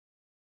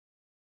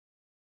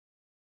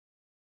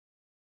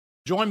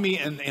Join me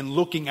in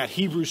looking at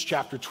Hebrews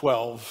chapter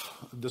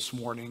 12 this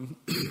morning.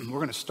 We're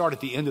going to start at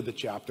the end of the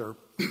chapter,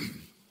 but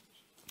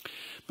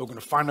we're going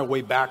to find our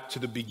way back to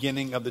the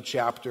beginning of the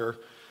chapter.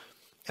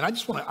 And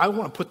I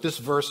want to put this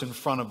verse in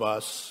front of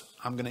us.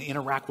 I'm going to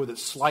interact with it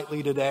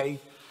slightly today,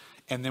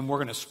 and then we're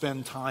going to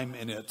spend time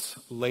in it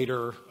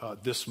later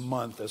this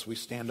month as we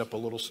stand up a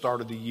little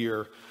start of the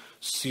year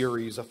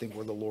series, I think,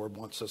 where the Lord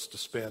wants us to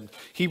spend.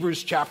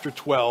 Hebrews chapter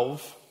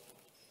 12.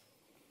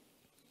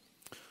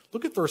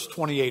 Look at verse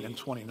 28 and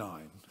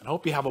 29. And I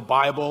hope you have a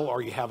Bible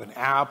or you have an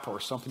app or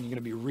something you're going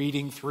to be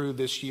reading through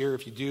this year.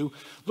 If you do,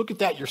 look at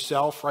that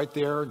yourself right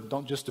there.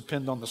 Don't just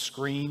depend on the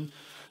screen.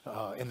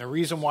 And the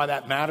reason why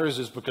that matters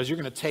is because you're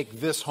going to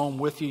take this home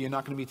with you. You're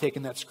not going to be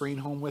taking that screen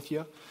home with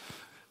you.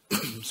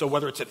 So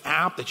whether it's an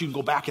app that you can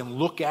go back and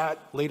look at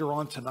later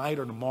on tonight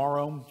or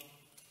tomorrow,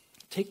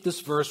 take this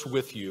verse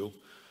with you.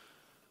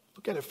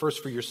 Look at it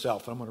first for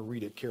yourself. And I'm going to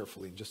read it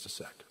carefully in just a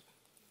sec.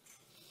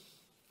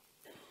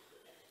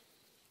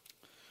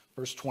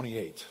 Verse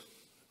 28.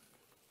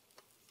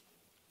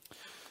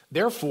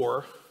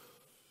 Therefore,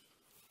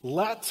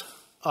 let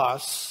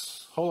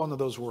us, hold on to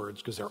those words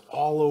because they're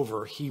all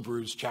over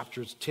Hebrews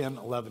chapters 10,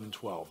 11, and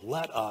 12.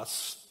 Let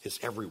us is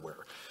everywhere.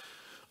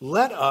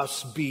 Let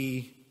us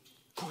be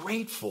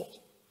grateful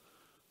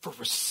for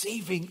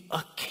receiving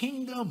a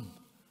kingdom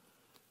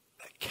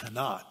that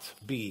cannot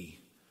be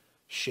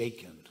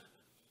shaken.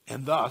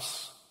 And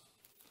thus,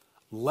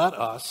 let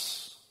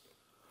us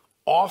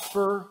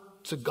offer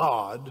to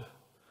God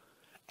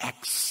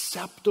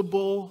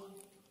acceptable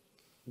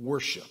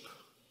worship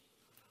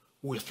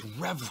with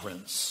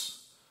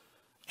reverence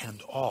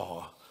and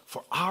awe,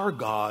 for our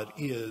God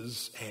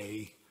is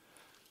a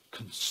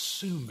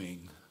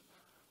consuming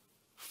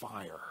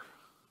fire.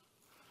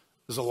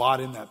 There's a lot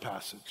in that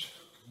passage.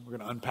 We're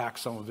going to unpack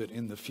some of it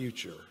in the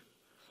future.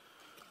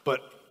 But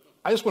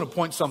I just want to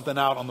point something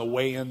out on the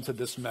way into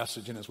this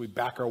message and as we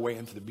back our way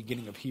into the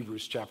beginning of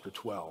Hebrews chapter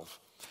 12.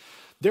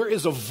 There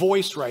is a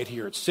voice right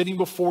here. It's sitting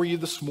before you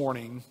this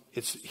morning.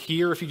 It's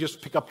here if you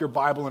just pick up your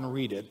Bible and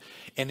read it.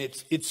 And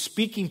it's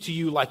speaking to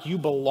you like you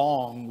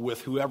belong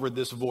with whoever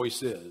this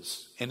voice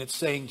is. And it's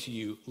saying to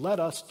you, let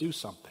us do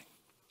something.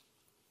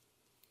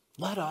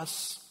 Let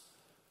us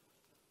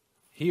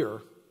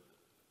here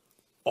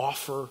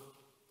offer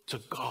to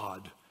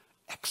God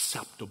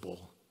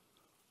acceptable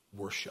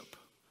worship.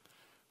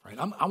 Right?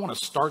 I want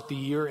to start the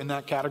year in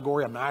that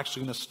category. I'm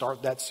actually going to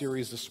start that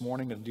series this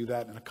morning and do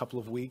that in a couple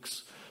of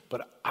weeks.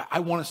 But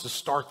I want us to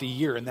start the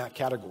year in that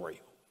category,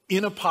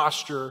 in a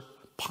posture,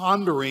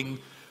 pondering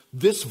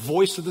this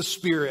voice of the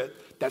Spirit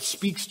that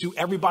speaks to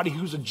everybody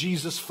who's a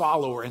Jesus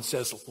follower and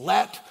says,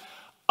 let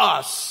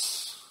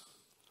us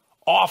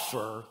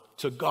offer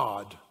to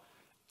God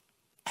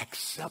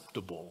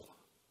acceptable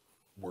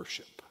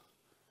worship,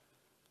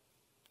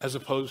 as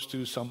opposed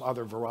to some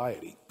other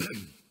variety,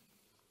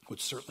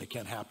 which certainly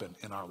can happen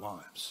in our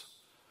lives.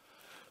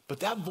 But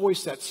that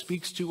voice that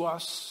speaks to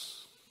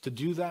us to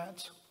do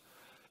that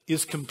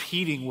is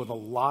competing with a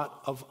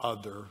lot of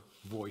other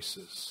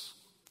voices.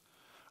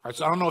 All right,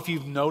 so I don't know if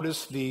you've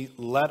noticed the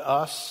let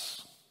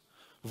us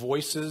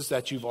voices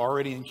that you've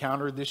already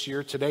encountered this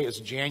year. Today is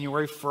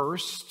January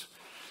 1st.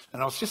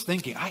 And I was just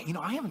thinking,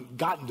 I haven't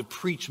gotten to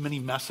preach many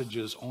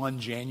messages on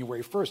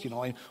January 1st.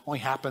 It only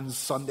happens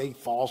Sunday,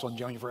 falls on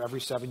January for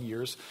every 7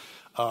 years.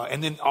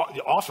 And then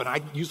often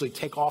I usually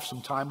take off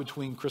some time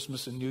between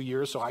Christmas and New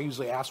Year's. So I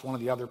usually ask one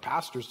of the other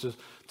pastors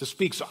to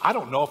speak. So I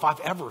don't know if I've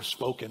ever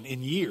spoken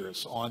in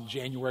years on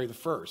January the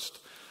 1st.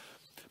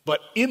 But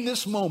in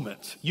this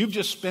moment, you've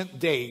just spent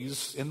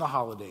days in the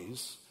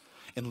holidays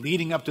and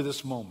leading up to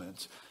this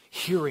moment,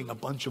 hearing a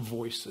bunch of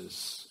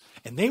voices.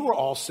 And they were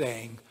all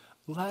saying,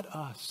 let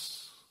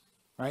us.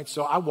 Right?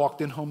 So I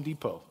walked in Home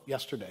Depot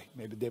yesterday,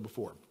 maybe the day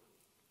before.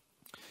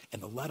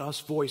 And the let us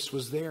voice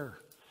was there.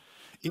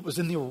 It was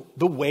in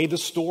the way the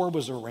store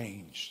was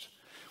arranged.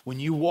 When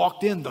you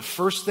walked in, the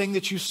first thing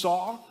that you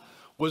saw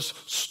was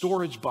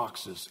storage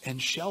boxes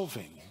and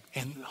shelving.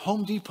 And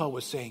Home Depot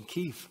was saying,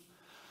 Keith,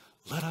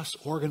 let us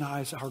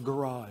organize our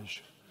garage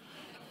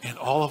and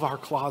all of our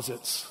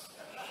closets.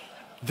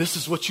 This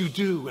is what you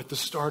do at the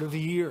start of the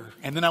year.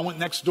 And then I went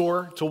next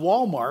door to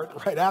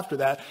Walmart right after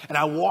that, and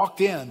I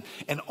walked in,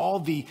 and all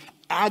the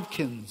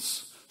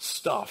Atkins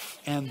stuff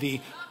and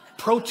the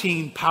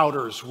protein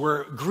powders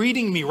were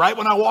greeting me right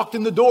when I walked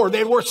in the door.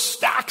 There were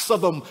stacks of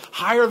them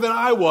higher than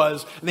I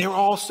was. And they were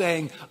all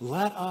saying,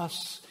 let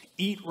us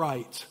eat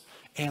right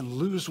and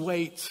lose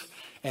weight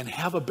and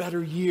have a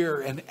better year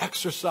and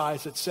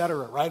exercise,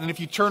 etc. Right? And if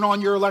you turn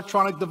on your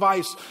electronic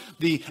device,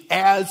 the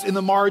ads in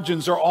the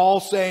margins are all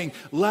saying,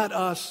 let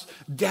us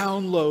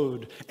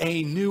download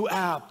a new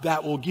app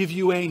that will give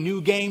you a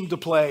new game to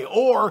play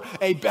or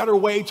a better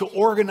way to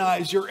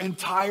organize your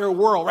entire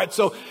world. Right?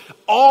 So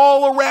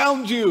all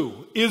around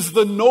you is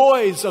the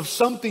noise of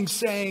something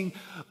saying,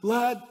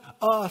 let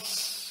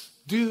us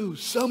do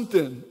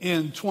something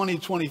in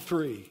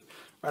 2023.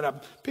 Right? I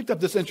picked up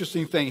this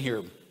interesting thing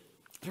here.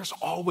 There's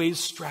always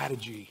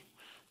strategy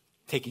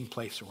taking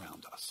place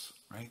around us,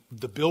 right?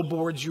 The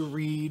billboards you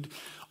read,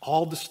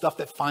 all the stuff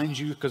that finds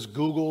you because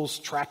Google's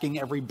tracking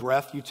every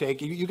breath you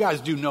take. You guys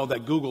do know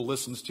that Google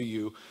listens to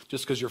you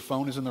just because your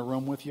phone is in the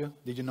room with you.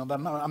 Did you know that?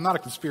 I'm not a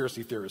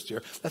conspiracy theorist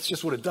here. That's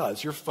just what it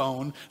does. Your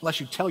phone, unless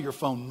you tell your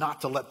phone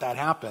not to let that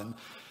happen,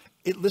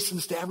 it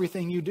listens to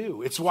everything you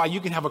do. It's why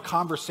you can have a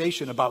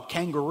conversation about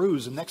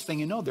kangaroos, and next thing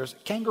you know, there's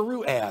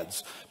kangaroo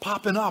ads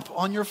popping up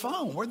on your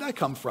phone. Where'd that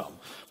come from?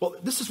 Well,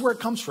 this is where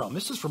it comes from.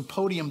 This is from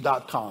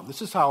podium.com.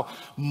 This is how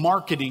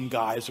marketing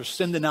guys are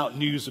sending out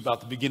news about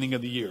the beginning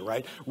of the year,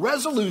 right?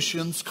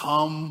 Resolutions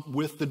come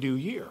with the new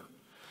year,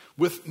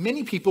 with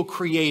many people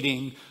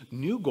creating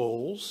new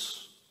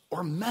goals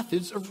or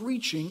methods of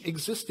reaching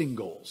existing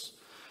goals.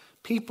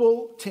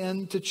 People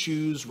tend to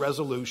choose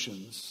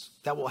resolutions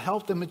that will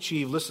help them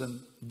achieve,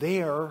 listen,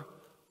 their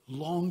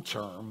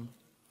long-term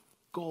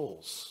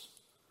goals.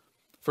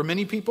 For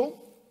many people,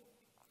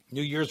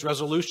 New Year's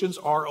resolutions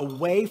are a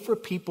way for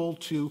people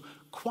to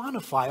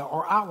quantify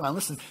or outline,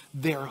 listen,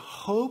 their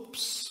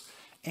hopes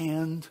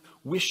and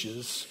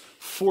wishes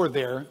for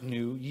their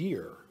new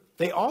year.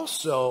 They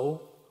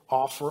also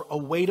offer a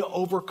way to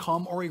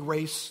overcome or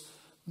erase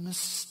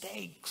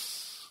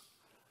mistakes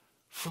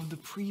from the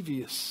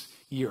previous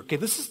year. Okay,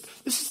 this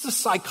is the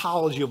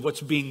psychology of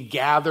what's being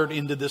gathered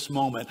into this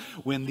moment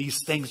when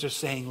these things are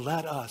saying,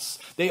 let us.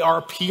 They are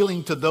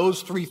appealing to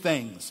those three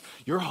things: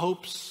 your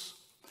hopes,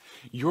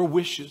 your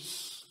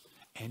wishes,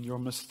 and your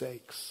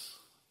mistakes.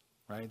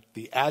 Right?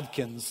 The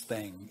Adkins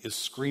thing is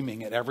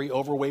screaming at every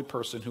overweight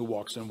person who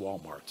walks in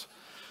Walmart.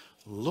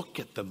 Look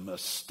at the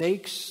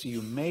mistakes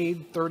you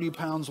made 30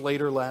 pounds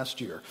later last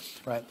year.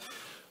 Right?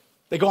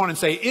 They go on and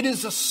say,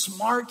 it's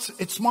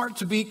smart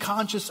to be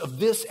conscious of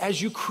this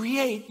as you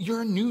create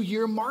your New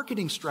Year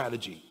marketing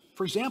strategy.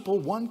 For example,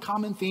 one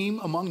common theme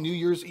among New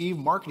Year's Eve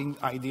marketing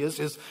ideas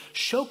is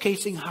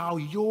showcasing how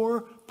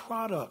your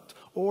product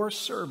or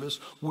service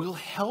will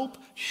help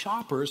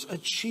shoppers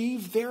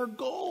achieve their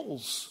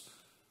goals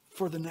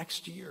for the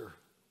next year.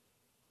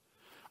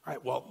 All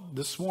right, well,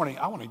 this morning,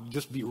 I want to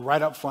just be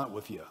right up front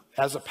with you.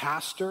 As a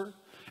pastor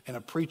and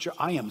a preacher,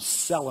 I am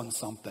selling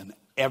something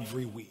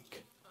every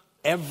week.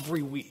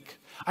 Every week.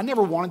 I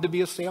never wanted to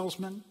be a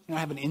salesman. I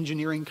have an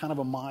engineering kind of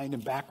a mind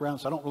and background,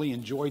 so I don't really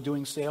enjoy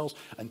doing sales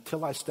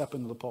until I step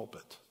into the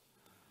pulpit.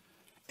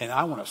 And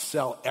I want to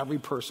sell every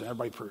person,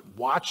 everybody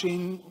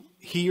watching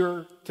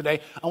here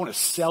today. I want to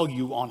sell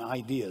you on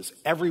ideas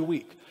every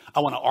week. I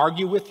want to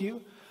argue with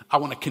you. I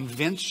want to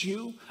convince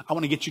you. I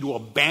want to get you to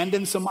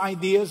abandon some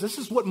ideas. This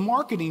is what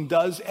marketing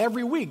does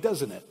every week,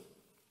 doesn't it?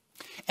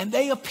 And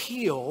they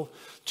appeal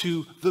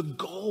to the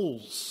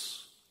goals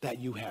that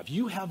you have.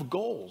 You have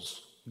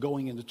goals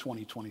going into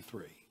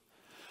 2023.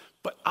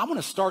 But I'm going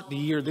to start the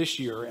year this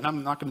year, and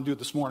I'm not going to do it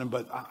this morning,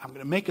 but I'm going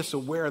to make us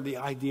aware of the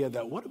idea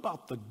that what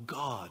about the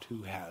God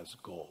who has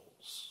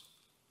goals?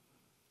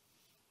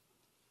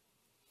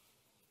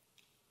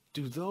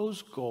 Do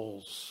those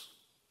goals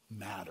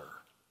matter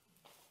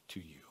to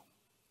you?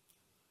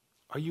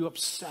 Are you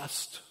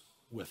obsessed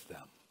with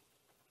them?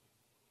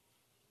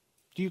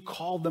 Do you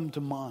call them to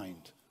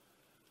mind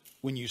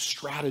when you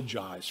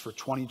strategize for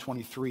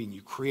 2023 and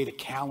you create a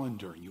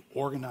calendar and you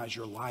organize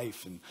your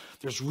life and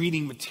there's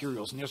reading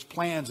materials and there's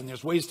plans and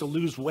there's ways to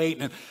lose weight?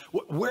 And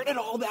where did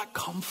all that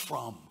come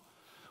from?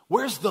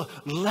 Where's the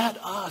let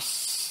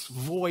us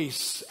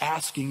voice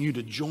asking you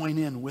to join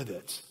in with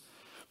it?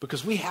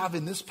 Because we have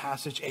in this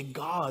passage a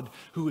God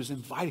who is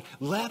inviting.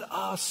 Let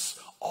us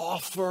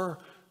offer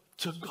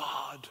to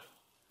God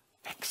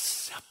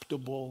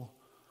acceptable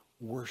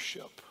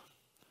worship.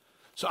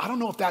 So I don't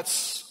know if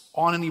that's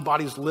on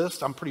anybody's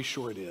list. I'm pretty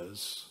sure it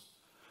is.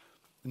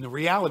 And the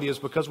reality is,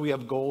 because we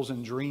have goals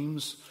and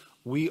dreams,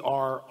 we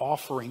are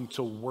offering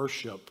to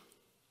worship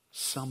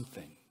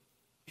something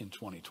in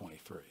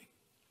 2023.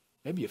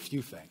 Maybe a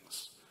few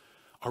things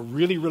are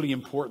really, really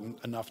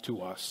important enough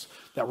to us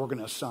that we're going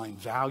to assign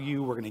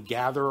value, we're going to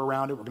gather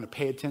around it, we're going to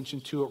pay attention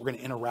to it, we're going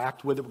to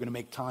interact with it, we're going to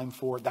make time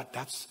for it.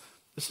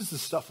 This is the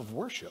stuff of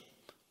worship,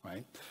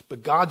 right?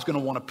 But God's going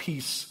to want a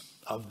piece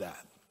of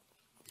that.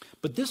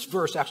 But this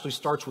verse actually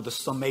starts with a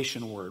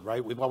summation word,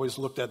 right? We've always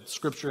looked at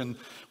Scripture, and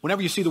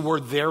whenever you see the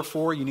word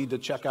therefore, you need to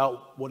check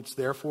out what it's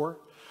there for.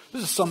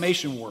 This is a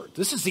summation word.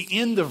 This is the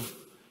end of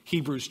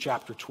Hebrews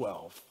chapter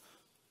 12,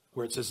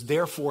 where it says,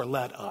 therefore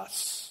let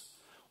us.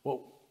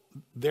 Well,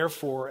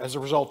 therefore, as a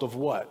result of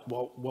what?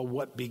 Well,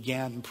 what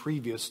began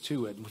previous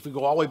to it? And if we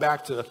go all the way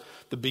back to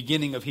the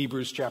beginning of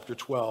Hebrews chapter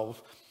 12,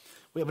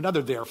 we have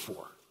another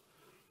therefore.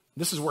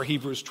 This is where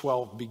Hebrews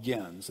 12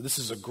 begins. This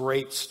is a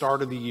great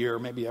start of the year.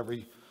 Maybe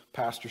every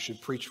pastor should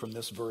preach from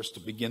this verse to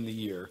begin the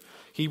year.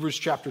 Hebrews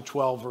chapter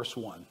 12, verse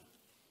 1.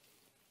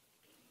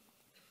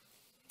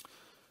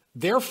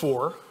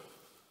 Therefore,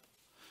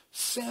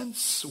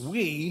 since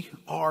we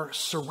are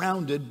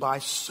surrounded by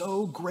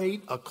so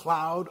great a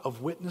cloud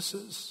of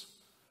witnesses,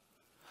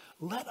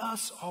 let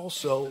us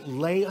also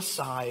lay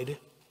aside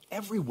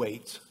every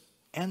weight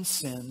and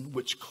sin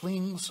which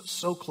clings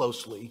so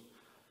closely,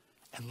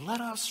 and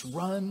let us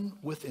run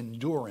with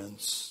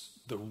endurance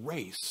the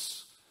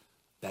race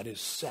that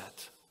is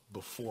set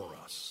before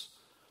us.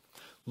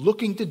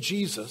 looking to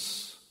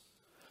Jesus,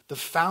 the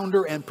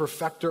founder and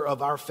perfecter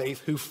of our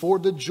faith, who for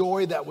the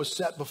joy that was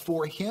set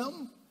before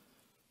him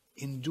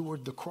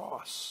endured the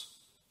cross,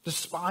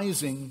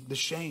 despising the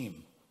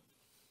shame,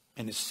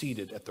 and is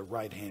seated at the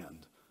right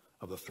hand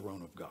of the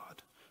throne of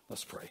God.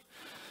 Let's pray.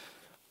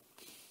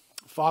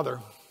 Father,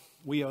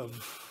 we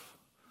have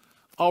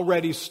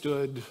already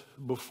stood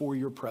before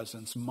your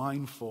presence,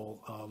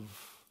 mindful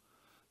of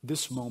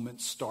this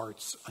moment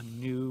starts a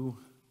new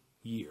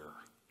year.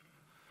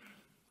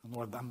 And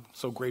Lord, I'm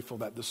so grateful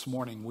that this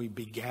morning we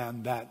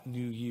began that new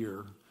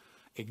year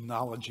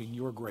acknowledging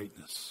your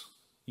greatness,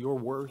 your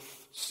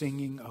worth,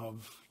 singing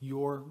of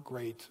your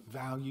great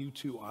value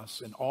to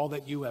us and all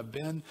that you have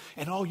been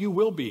and all you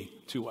will be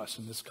to us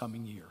in this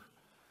coming year.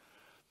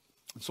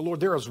 And so, Lord,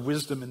 there is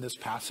wisdom in this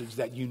passage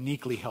that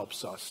uniquely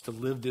helps us to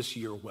live this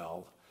year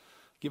well.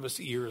 Give us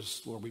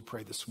ears, Lord, we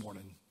pray this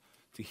morning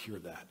to hear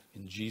that.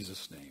 In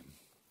Jesus' name,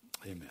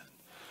 amen.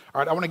 All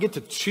right, I want to get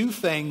to two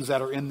things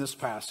that are in this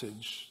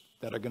passage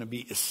that are going to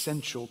be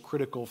essential,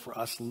 critical for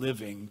us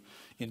living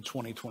in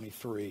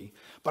 2023.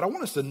 But I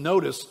want us to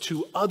notice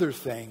two other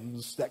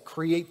things that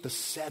create the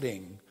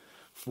setting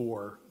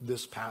for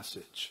this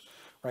passage.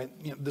 Right?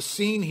 You know, the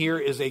scene here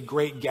is a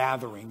great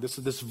gathering.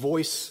 This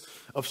voice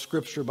of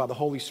Scripture by the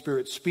Holy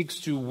Spirit speaks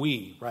to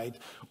we, right?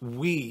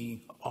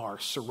 We are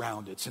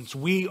surrounded. Since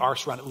we are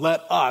surrounded,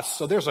 let us.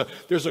 So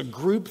there's a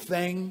group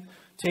thing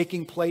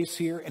taking place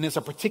here, and it's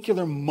a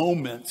particular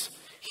moment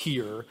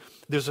here.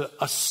 There's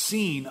a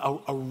scene,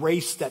 a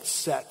race that's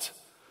set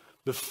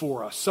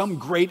before us. Some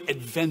great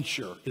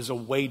adventure is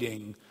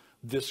awaiting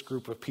this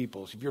group of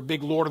people. If you're a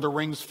big Lord of the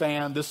Rings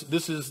fan, this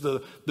is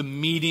the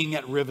meeting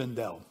at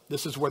Rivendell.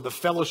 This is where the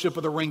Fellowship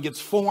of the Ring gets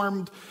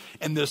formed,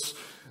 and this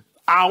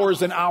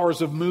hours and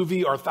hours of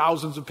movie or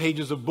thousands of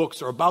pages of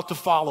books are about to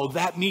follow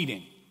that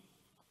meeting.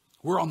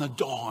 We're on the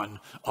dawn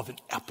of an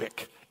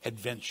epic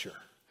adventure.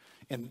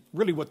 And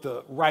really what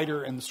the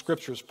writer in the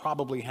scriptures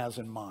probably has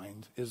in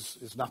mind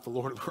is not the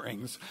Lord of the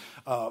Rings,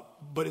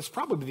 but it's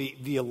probably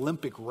the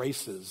Olympic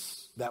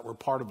races that were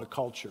part of the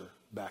culture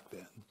back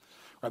then.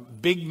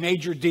 Right? Big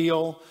major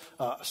deal,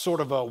 sort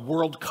of a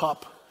World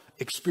Cup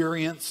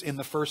experience in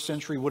the first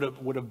century would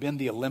have been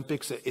the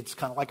Olympics. It's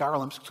kind of like our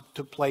Olympics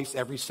took place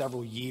every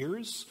several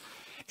years.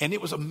 And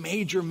it was a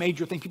major,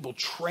 major thing. People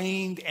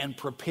trained and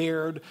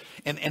prepared.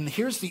 And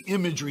here's the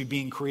imagery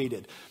being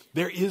created.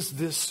 There is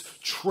this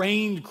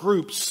trained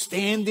group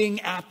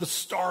standing at the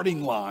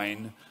starting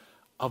line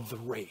of the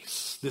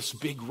race. This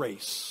big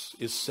race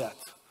is set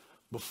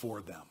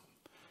before them.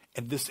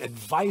 And this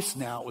advice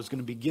now is going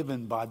to be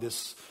given by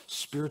this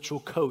spiritual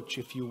coach,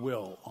 if you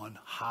will, on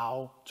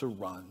how to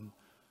run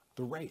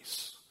the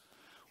race.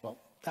 Well,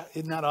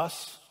 isn't that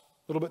us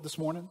a little bit this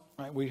morning?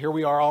 Right? Here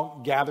we are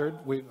all gathered.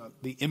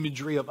 The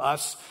imagery of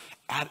us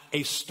at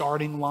a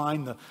starting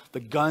line. The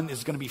gun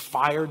is going to be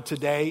fired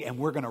today, and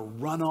we're going to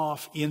run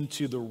off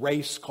into the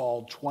race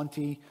called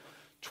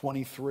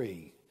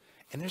 2023.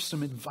 And there's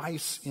some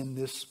advice in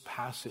this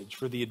passage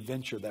for the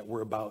adventure that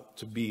we're about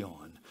to be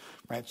on.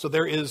 Right? So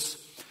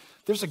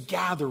there's a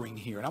gathering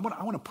here. And I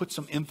want to put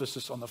some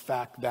emphasis on the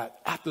fact that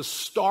at the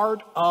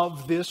start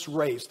of this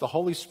race, the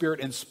Holy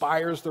Spirit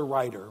inspires the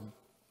writer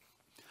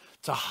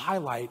to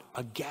highlight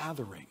a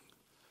gathering.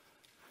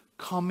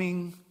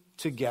 Coming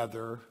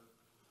together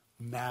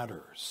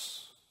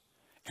matters.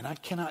 And I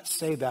cannot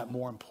say that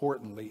more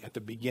importantly at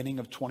the beginning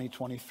of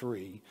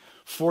 2023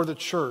 for the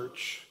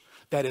church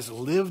that has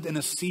lived in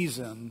a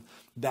season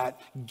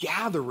that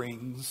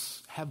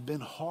gatherings have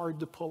been hard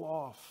to pull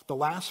off. The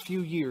last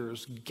few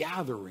years,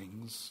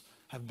 gatherings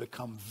have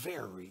become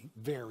very,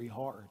 very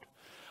hard.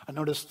 I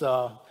noticed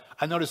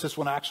this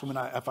when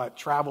if I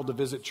travel to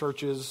visit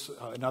churches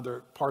in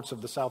other parts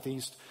of the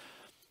Southeast,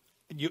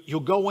 you'll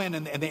go in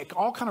and they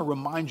all kind of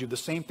remind you the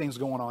same things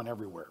going on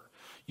everywhere.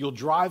 You'll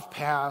drive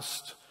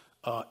past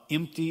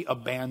empty,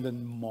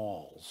 abandoned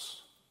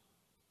malls.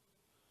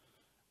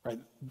 Right?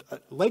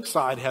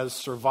 Lakeside has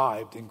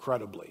survived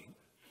incredibly.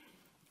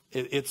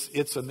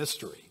 It's a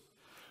mystery.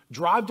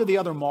 Drive to the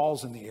other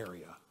malls in the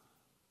area,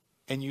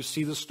 and you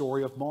see the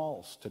story of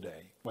malls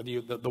today.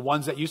 Whether the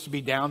ones that used to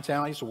be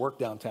downtown, I used to work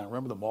downtown.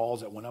 Remember the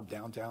malls that went up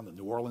downtown, the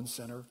New Orleans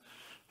Center,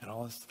 and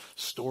all this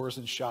stores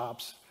and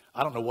shops.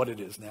 I don't know what it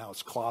is now.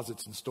 It's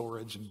closets and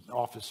storage and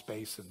office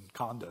space and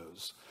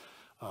condos.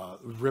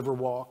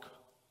 Riverwalk,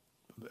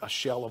 a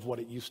shell of what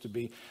it used to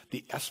be.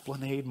 The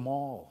Esplanade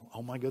Mall.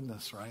 Oh my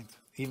goodness, right?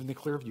 Even the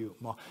Clearview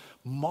Mall.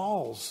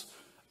 Malls,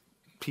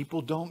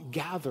 people don't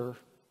gather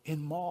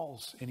in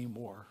malls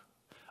anymore.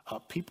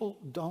 People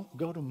don't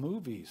go to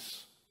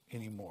movies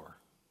anymore.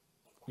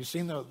 You've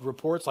seen the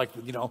reports, like,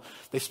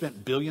 they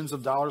spent billions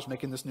of dollars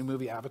making this new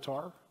movie,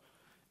 Avatar.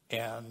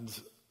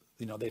 And,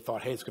 they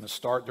thought, hey, it's going to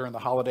start during the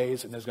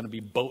holidays and there's going to be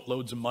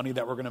boatloads of money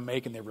that we're going to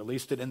make. And they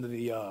released it into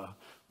the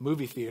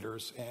movie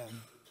theaters. And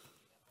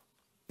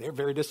they're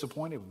very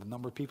disappointed with the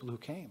number of people who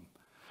came.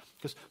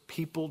 Because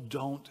people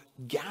don't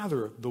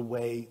gather the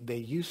way they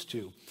used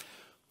to.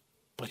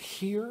 But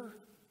here,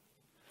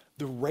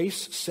 the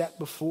race set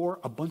before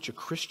a bunch of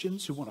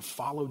Christians who want to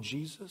follow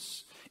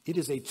Jesus, it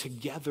is a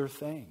together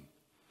thing.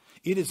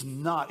 It is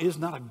not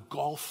a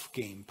golf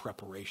game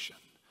preparation.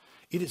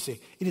 It is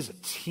a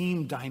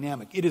team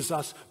dynamic. It is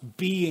us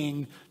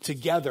being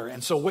together.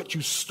 And so what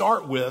you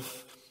start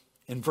with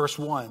in verse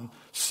 1,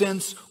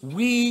 since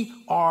we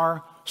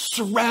are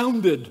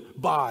surrounded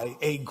by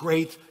a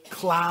great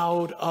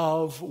cloud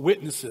of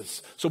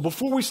witnesses. So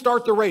before we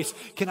start the race,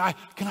 can I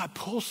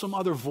pull some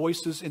other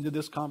voices into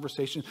this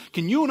conversation?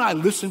 Can you and I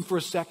listen for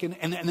a second?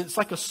 And it's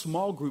like a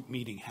small group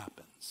meeting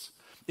happens.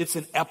 It's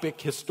an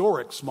epic,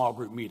 historic small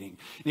group meeting.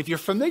 And if you're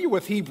familiar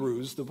with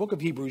Hebrews, the book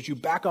of Hebrews, you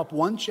back up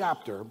one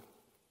chapter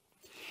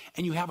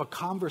and you have a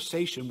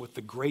conversation with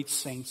the great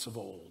saints of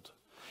old.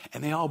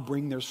 And they all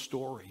bring their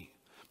story.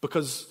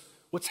 Because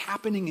what's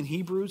happening in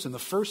Hebrews in the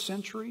first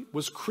century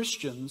was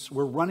Christians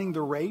were running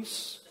the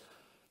race,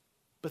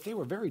 but they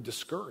were very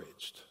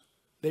discouraged.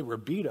 They were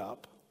beat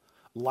up.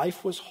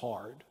 Life was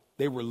hard.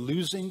 They were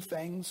losing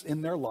things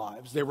in their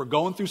lives. They were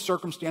going through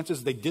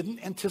circumstances they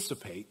didn't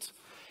anticipate.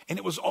 And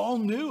it was all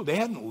new. They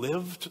hadn't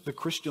lived the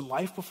Christian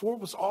life before.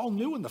 It was all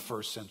new in the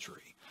first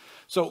century.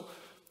 So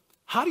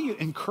how do you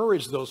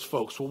encourage those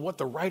folks? Well, what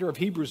the writer of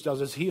Hebrews does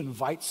is he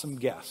invites some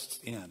guests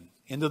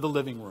into the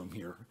living room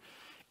here.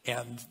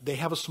 And they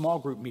have a small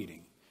group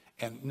meeting.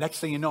 And next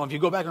thing you know, if you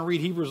go back and read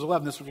Hebrews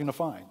 11, this is what you're going to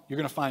find. You're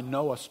going to find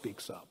Noah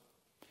speaks up.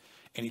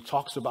 And he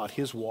talks about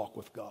his walk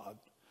with God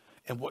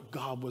and what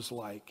God was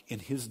like in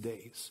his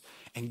days.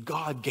 And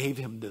God gave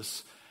him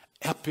this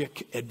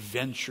epic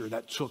adventure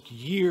that took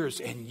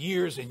years and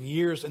years and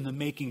years in the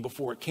making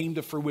before it came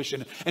to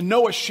fruition. And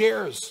Noah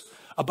shares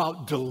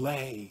about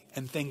delay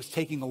and things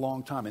taking a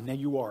long time. And there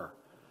you are,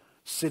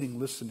 sitting,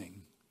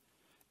 listening.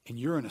 And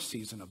you're in a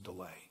season of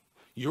delay.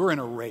 You're in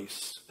a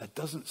race that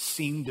doesn't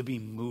seem to be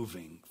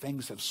moving.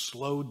 Things have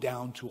slowed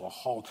down to a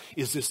halt.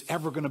 Is this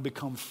ever going to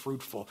become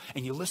fruitful?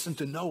 And you listen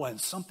to Noah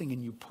and something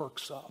in you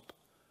perks up.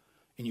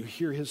 And you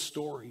hear his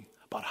story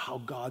about how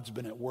God's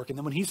been at work. And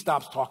then when he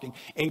stops talking,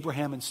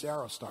 Abraham and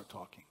Sarah start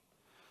talking.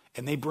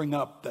 And they bring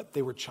up that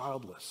they were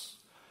childless.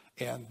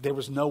 And there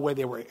was no way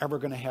they were ever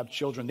going to have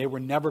children. They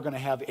were never going to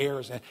have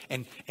heirs.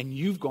 And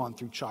you've gone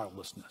through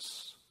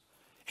childlessness.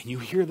 And you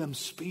hear them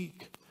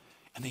speak.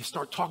 And they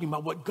start talking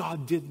about what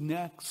God did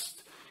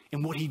next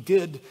and what he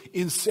did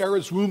in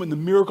Sarah's womb and the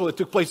miracle that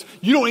took place.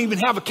 You don't even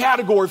have a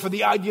category for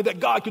the idea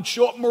that God could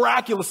show up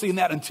miraculously in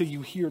that until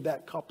you hear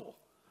that couple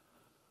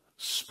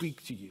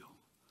speak to you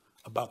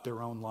about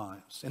their own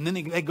lives. And then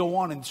they go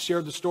on and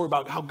share the story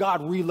about how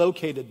God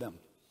relocated them.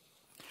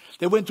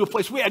 They went to a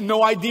place we had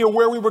no idea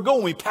where we were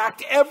going. We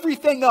packed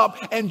everything up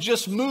and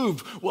just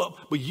moved. Well,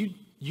 but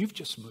you've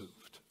just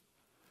moved.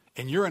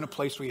 And you're in a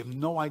place where you have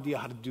no idea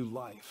how to do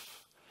life.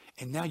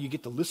 And now you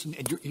get to listen,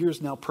 and your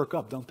ears now perk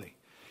up, don't they?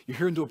 You're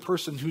hearing to a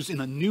person who's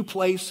in a new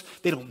place.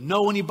 They don't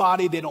know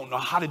anybody. They don't know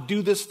how to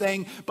do this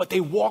thing, but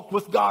they walk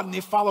with God and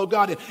they follow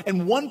God.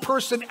 And one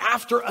person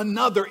after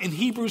another in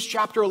Hebrews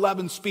chapter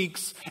 11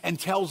 speaks and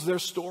tells their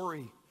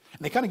story.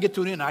 And they kind of get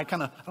to an end. I don't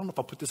know if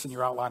I'll put this in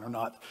your outline or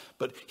not,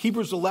 but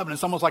Hebrews 11,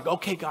 it's almost like,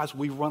 okay, guys,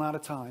 we've run out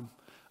of time.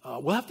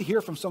 We'll have to hear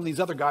from some of these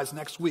other guys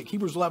next week.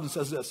 Hebrews 11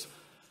 says this,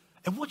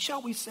 and what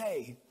shall we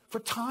say? For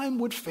time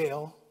would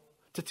fail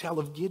to tell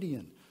of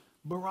Gideon,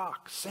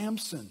 Barak,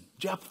 Samson,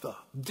 Jephthah,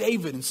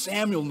 David, and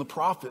Samuel and the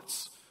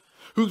prophets,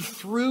 who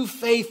through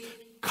faith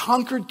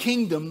conquered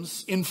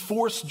kingdoms,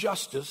 enforced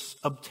justice,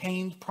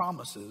 obtained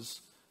promises,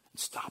 and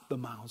stopped the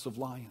mouths of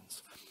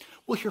lions.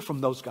 We'll hear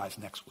from those guys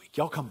next week.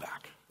 Y'all come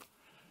back.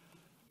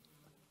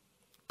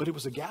 But it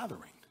was a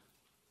gathering.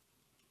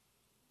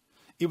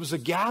 It was a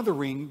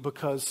gathering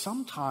because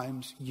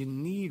sometimes you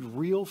need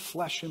real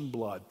flesh and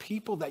blood,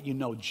 people that you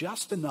know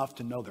just enough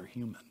to know they're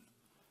human,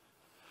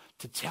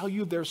 to tell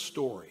you their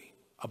story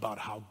about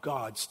how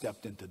God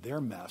stepped into their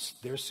mess,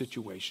 their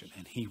situation,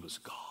 and he was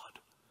God.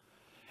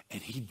 And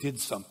he did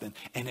something,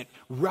 and it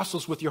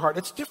wrestles with your heart.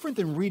 It's different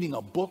than reading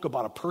a book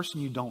about a person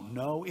you don't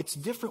know. It's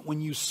different when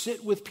you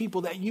sit with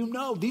people that you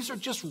know. These are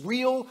just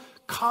real,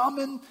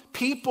 common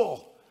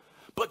people.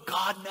 But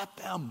God met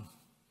them.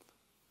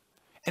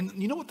 And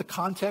you know what the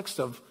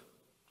context of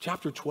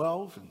chapter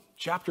 12 and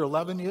chapter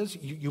 11 is?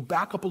 You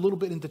back up a little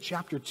bit into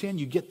chapter 10,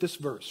 you get this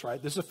verse,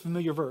 right? This is a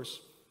familiar verse.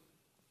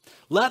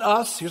 Let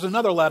us, here's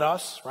another let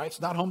us, right?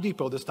 It's not Home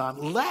Depot this time.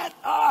 Let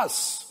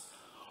us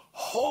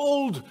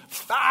hold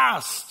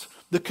fast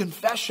the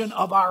confession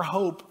of our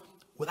hope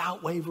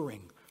without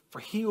wavering. For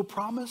he who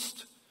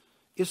promised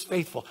is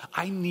faithful.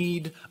 I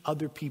need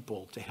other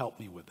people to help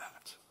me with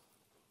that.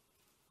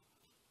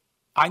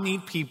 I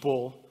need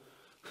people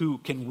who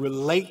can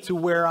relate to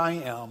where I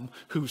am,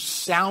 who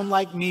sound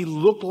like me,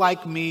 look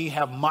like me,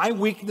 have my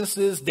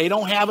weaknesses. They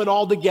don't have it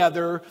all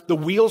together. The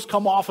wheels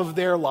come off of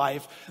their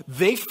life.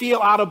 They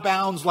feel out of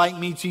bounds like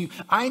me too.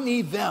 I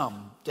need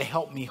them to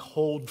help me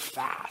hold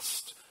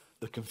fast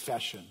the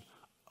confession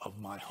of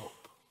my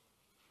hope.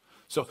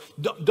 So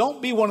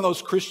don't be one of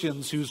those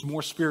Christians who's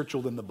more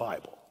spiritual than the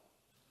Bible,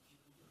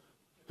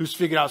 who's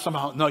figured out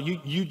somehow, no,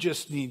 you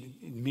just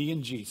need me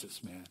and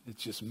Jesus, man.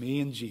 It's just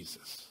me and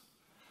Jesus.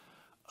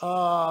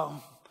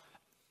 No,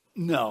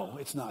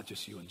 it's not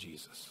just you and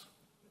Jesus.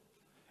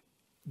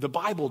 The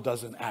Bible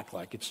doesn't act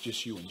like it's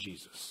just you and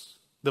Jesus.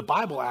 The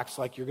Bible acts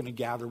like you're going to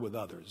gather with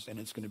others, and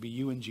it's going to be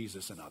you and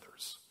Jesus and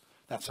others.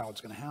 That's how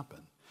it's going to happen.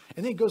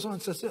 And then it goes on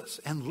and says this,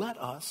 and let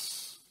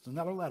us,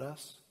 another let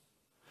us,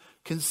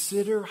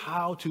 consider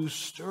how to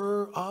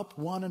stir up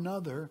one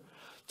another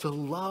to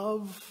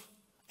love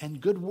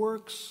and good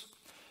works,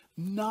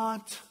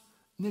 not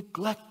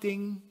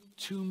neglecting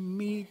to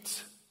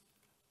meet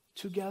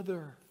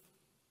together,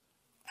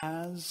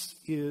 as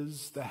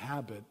is the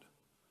habit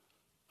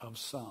of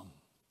some.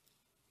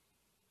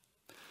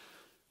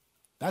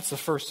 That's the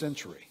first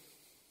century,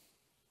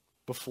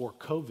 before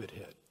COVID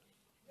hit.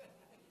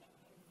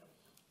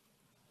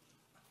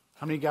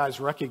 How many guys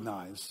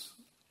recognize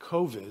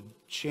COVID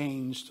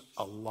changed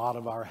a lot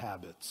of our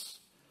habits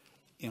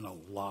in a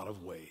lot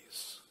of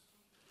ways?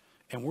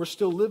 And we're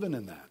still living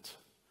in that.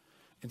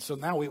 And so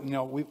now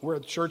we're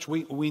at church.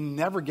 We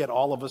never get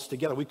all of us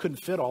together. We couldn't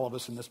fit all of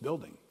us in this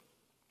building.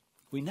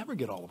 We never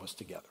get all of us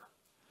together.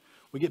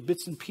 We get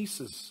bits and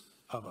pieces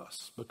of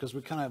us because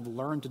we kind of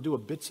learned to do a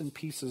bits and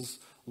pieces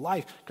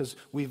life because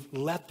we've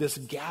let this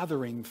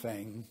gathering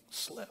thing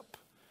slip.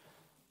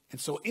 And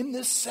so in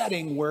this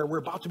setting where we're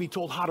about to be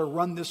told how to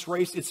run this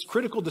race, it's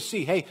critical to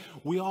see, hey,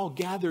 we all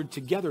gathered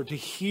together to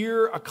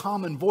hear a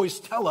common voice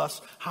tell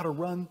us how to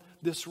run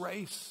this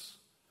race.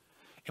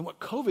 And what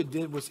COVID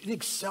did was it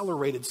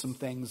accelerated some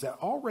things that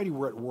already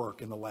were at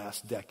work in the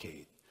last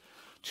decade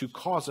to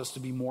cause us to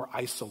be more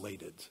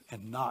isolated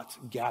and not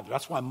gather.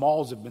 That's why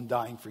malls have been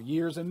dying for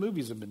years and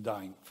movies have been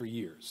dying for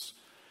years.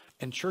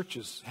 And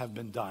churches have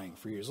been dying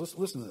for years.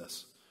 Listen to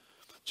this.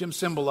 Jim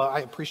Cymbala, I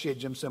appreciate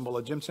Jim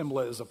Cymbala. Jim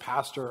Cymbala is a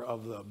pastor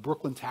of the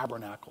Brooklyn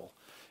Tabernacle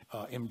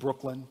in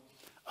Brooklyn.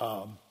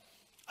 Jim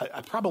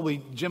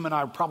and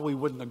I probably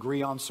wouldn't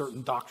agree on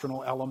certain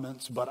doctrinal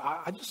elements, but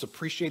I just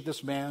appreciate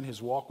this man,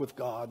 his walk with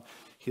God,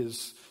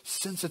 his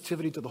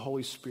sensitivity to the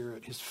Holy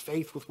Spirit, his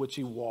faith with which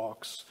he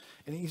walks.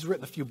 And he's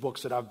written a few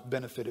books that I've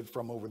benefited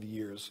from over the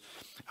years.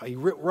 He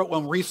wrote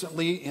one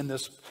recently in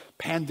this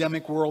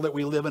pandemic world that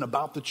we live in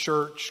about the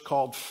church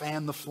called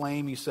Fan the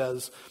Flame. He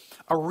says,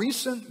 a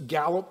recent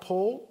Gallup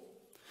poll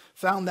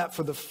found that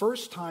for the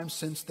first time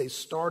since they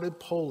started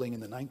polling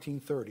in the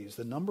 1930s,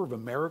 the number of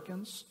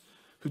Americans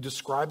who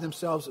describe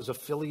themselves as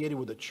affiliated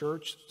with a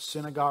church,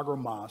 synagogue, or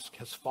mosque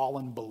has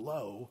fallen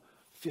below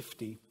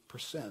 50%.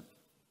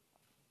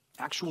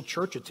 Actual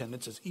church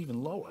attendance is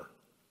even lower.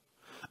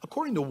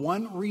 According to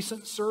one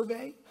recent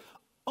survey,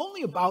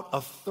 only about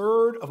a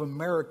third of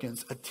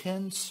Americans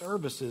attend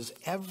services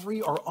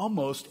every or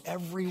almost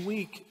every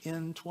week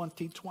in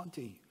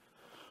 2020.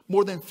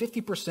 More than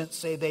 50%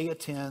 say they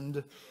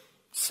attend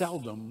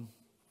seldom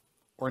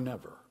or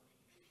never.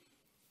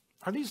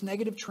 Are these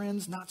negative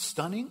trends not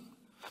stunning?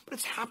 But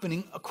it's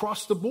happening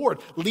across the board.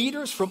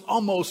 Leaders from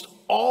almost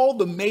all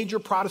the major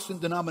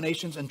Protestant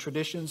denominations and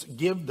traditions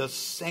give the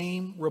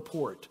same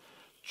report.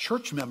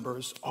 Church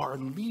members are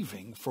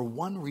leaving for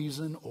one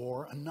reason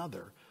or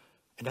another.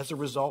 And as a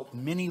result,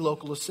 many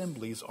local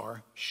assemblies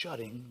are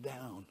shutting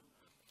down.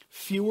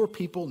 Fewer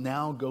people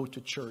now go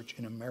to church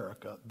in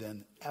America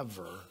than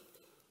ever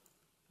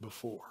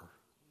before.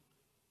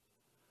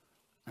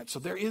 Right, so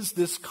there is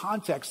this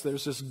context.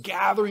 There's this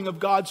gathering of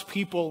God's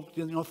people.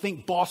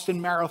 Think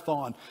Boston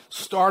Marathon,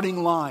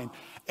 starting line,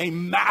 a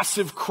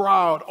massive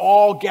crowd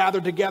all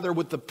gathered together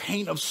with the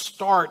paint of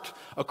start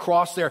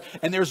across there.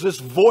 And there's this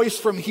voice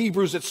from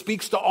Hebrews that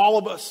speaks to all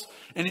of us.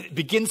 And it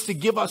begins to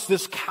give us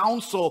this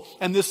counsel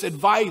and this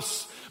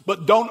advice.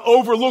 But don't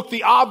overlook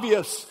the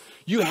obvious.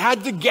 You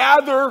had to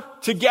gather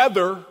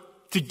together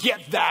to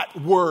get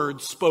that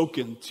word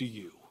spoken to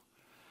you.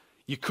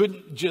 You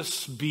couldn't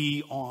just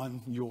be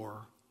on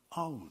your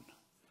own.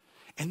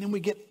 And then we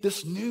get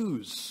this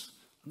news.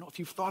 I don't know if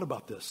you've thought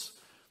about this.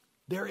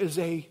 There is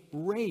a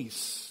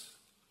race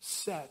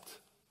set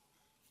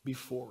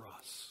before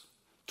us.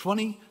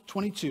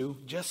 2022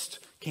 just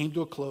came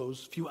to a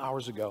close a few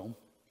hours ago.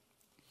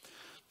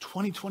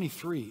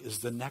 2023 is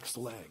the next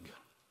leg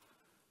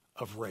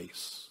of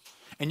race.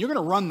 And you're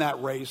going to run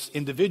that race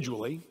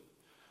individually.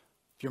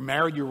 If you're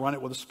married, you run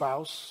it with a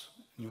spouse,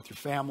 with your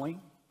family.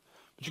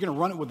 But you're going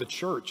to run it with the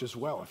church as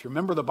well. If you're a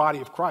member of the body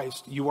of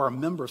Christ, you are a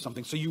member of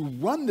something. So you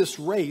run this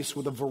race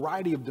with a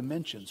variety of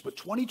dimensions. But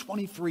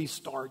 2023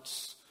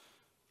 starts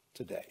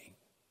today.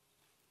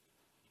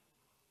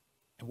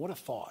 And what a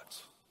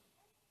thought.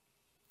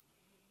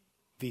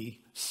 The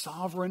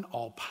sovereign,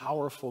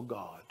 all-powerful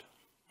God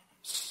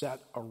set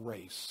a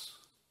race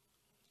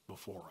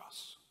before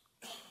us.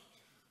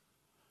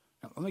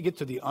 Now, let me get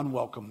to the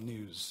unwelcome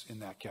news in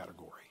that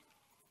category.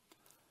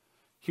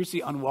 Here's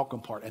the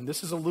unwelcome part, and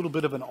this is a little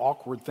bit of an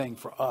awkward thing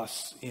for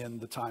us in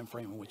the time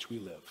frame in which we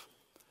live.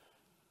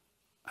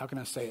 How can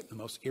I say it in the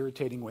most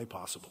irritating way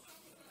possible?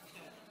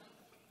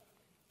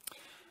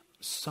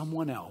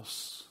 Someone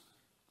else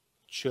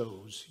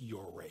chose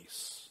your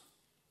race.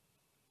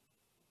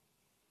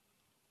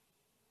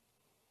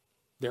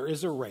 There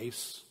is a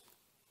race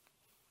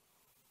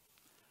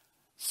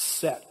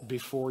set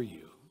before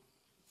you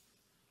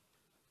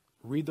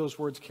Read those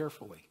words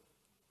carefully.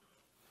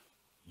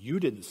 You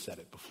didn't set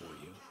it before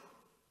you.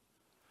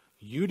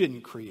 You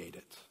didn't create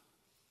it.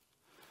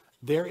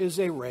 There is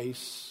a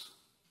race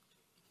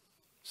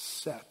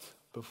set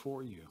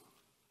before you.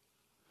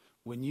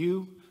 When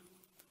you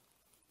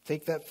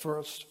take that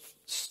first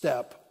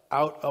step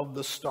out of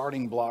the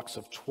starting blocks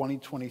of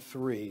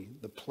 2023,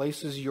 the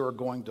places you are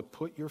going to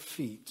put your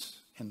feet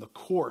and the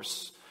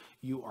course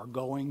you are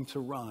going to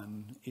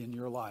run in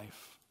your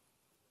life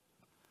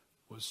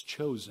was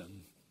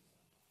chosen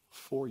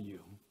for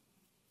you.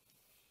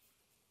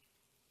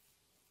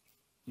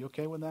 You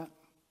okay with that?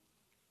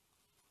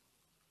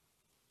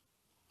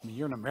 I mean,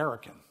 you're an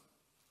American.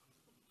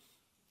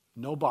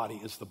 Nobody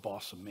is the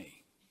boss of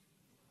me.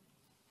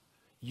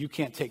 You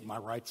can't take my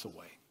rights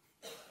away.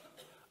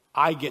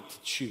 I get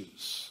to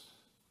choose.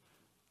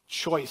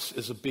 Choice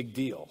is a big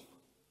deal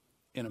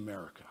in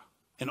America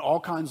in all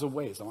kinds of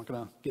ways. I'm not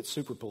going to get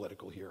super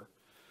political here.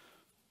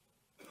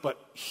 But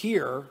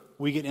here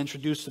we get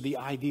introduced to the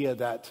idea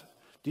that,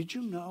 did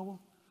you know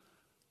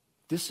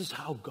this is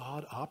how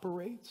God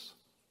operates?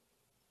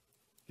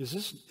 Is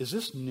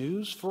this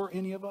news for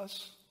any of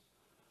us?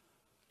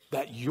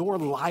 That your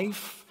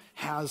life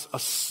has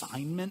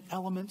assignment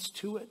elements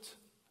to it?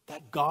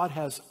 That God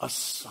has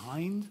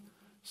assigned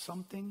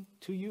something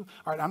to you?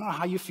 All right, I don't know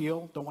how you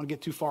feel. Don't want to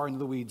get too far into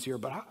the weeds here,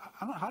 but I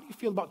don't know, how do you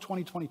feel about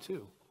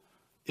 2022?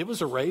 It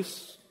was a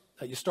race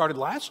that you started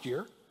last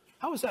year.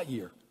 How was that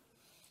year?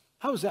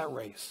 How was that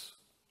race?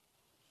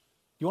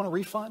 You want a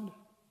refund?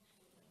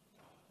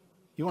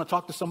 You want to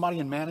talk to somebody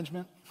in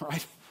management?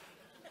 Right?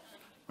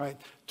 Right.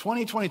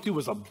 2022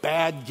 was a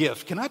bad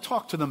gift. Can I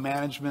talk to the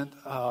management?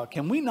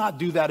 Can we not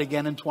do that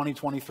again in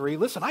 2023?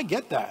 Listen, I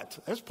get that.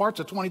 There's parts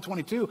of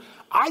 2022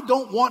 I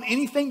don't want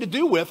anything to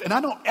do with, and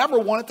I don't ever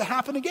want it to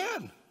happen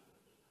again.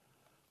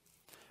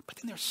 But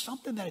then there's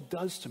something that it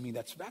does to me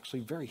that's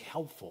actually very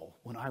helpful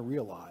when I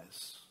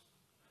realize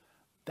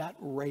that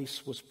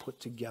race was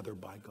put together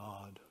by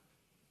God.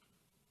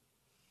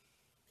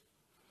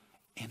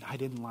 And I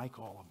didn't like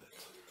all of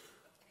it.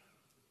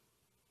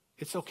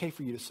 It's okay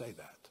for you to say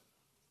that.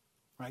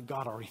 Right?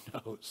 God already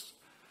knows.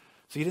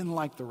 So you didn't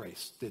like the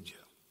race, did you?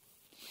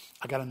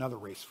 I got another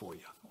race for you.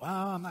 Well,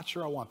 I'm not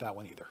sure I want that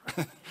one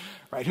either.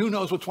 Right? Who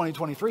knows what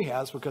 2023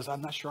 has, because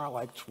I'm not sure I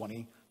like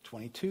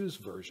 2022's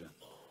version.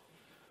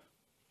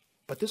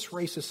 But this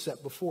race is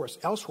set before us.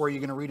 Elsewhere,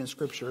 you're going to read in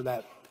Scripture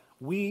that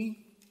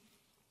we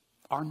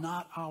are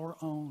not our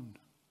own.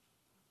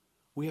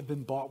 We have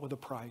been bought with a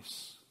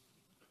price.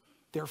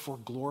 Therefore,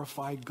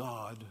 glorify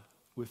God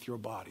with your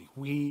body.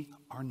 We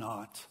are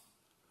not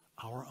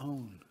our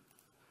own.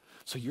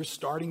 So you're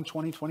starting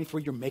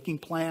 2023, you're making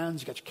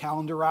plans, you got your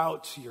calendar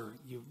out,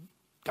 you've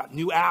got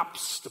new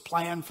apps to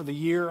plan for the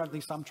year. At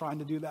least I'm trying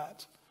to do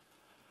that.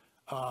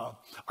 Are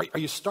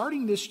you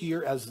starting this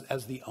year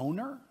as the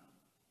owner?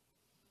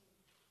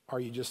 Or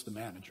are you just the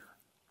manager?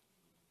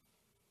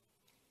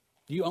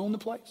 Do you own the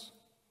place?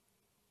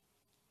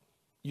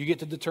 You get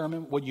to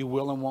determine what you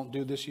will and won't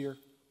do this year?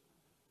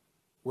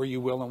 Where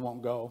you will and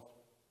won't go?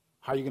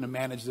 How are you going to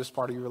manage this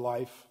part of your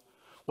life?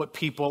 What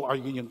people are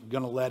you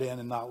going to let in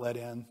and not let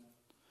in?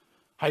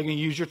 How are you going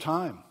to use your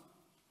time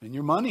and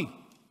your money?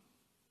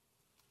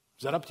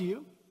 Is that up to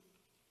you?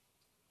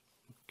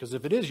 Because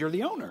if it is, you're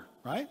the owner,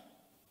 right?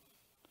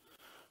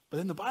 But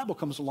then the Bible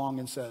comes along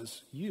and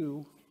says,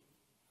 you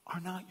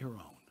are not your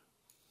own.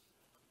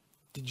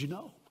 Did you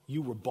know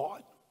you were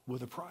bought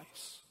with a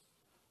price?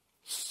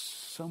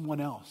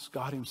 Someone else,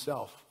 God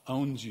himself,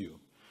 owns you.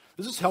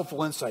 This is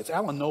Helpful Insights.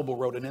 Alan Noble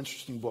wrote an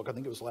interesting book, I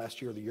think it was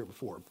last year or the year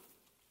before,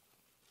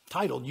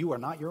 titled, You Are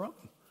Not Your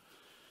Own.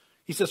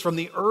 He says, from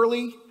the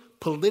early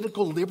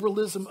political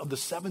liberalism of the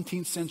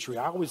 17th century,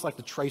 I always like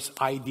to trace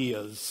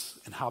ideas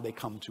and how they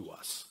come to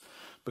us.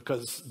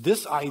 Because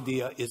this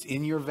idea is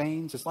in your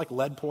veins. It's like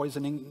lead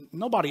poisoning.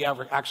 Nobody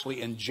ever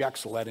actually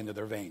injects lead into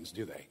their veins,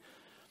 do they?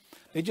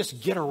 They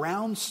just get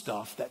around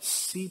stuff that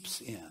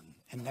seeps in.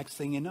 And next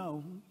thing you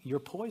know, you're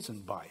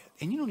poisoned by it.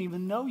 And you don't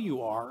even know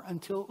you are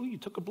until you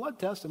took a blood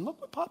test and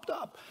look what popped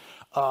up.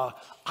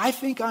 I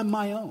think I'm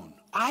my own.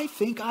 I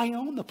think I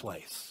own the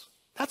place.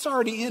 That's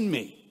already in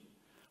me.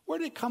 Where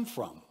did it come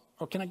from?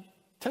 Or can I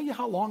tell you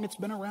how long it's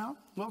been around?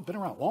 Well, it's been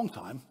around a long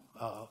time.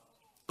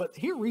 But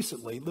here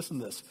recently, listen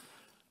to this.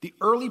 The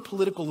early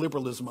political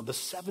liberalism of the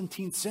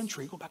 17th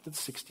century, go back to the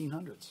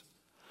 1600s,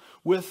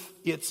 with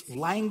its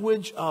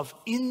language of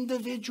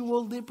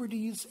individual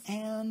liberties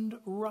and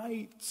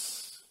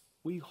rights.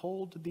 We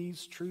hold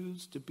these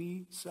truths to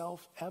be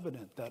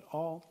self-evident, that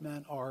all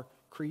men are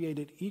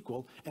created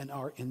equal and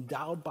are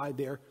endowed by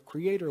their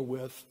Creator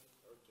with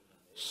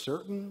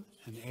certain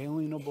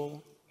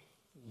inalienable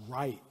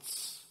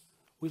rights.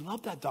 We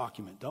love that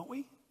document, don't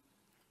we?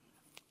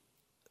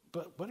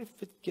 But what if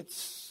it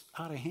gets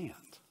out of hand?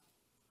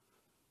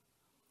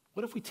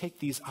 What if we take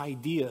these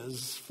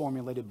ideas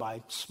formulated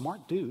by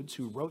smart dudes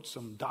who wrote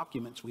some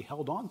documents we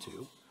held on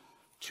to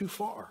too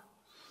far?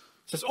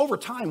 It says, over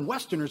time,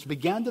 Westerners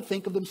began to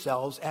think of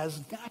themselves as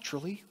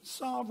naturally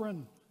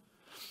sovereign.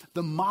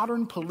 the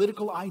modern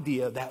political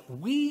idea that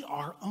we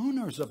are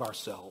owners of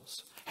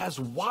ourselves has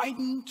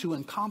widened to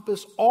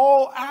encompass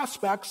all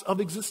aspects of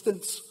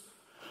existence.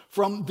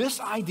 From this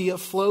idea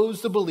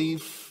flows the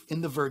belief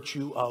in the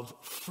virtue of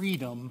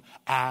freedom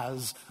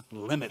as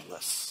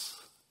limitless.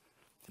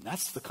 And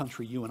that's the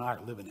country you and I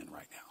are living in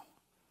right now.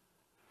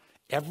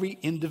 Every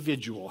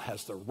individual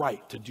has the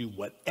right to do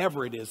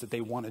whatever it is that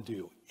they want to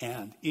do.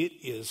 And it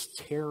is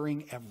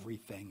tearing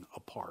everything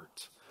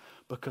apart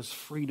because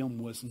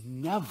freedom was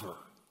never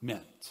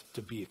meant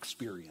to be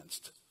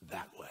experienced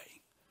that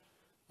way.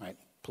 Right?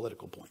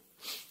 Political point.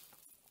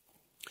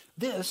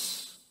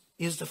 This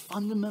is the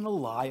fundamental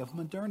lie of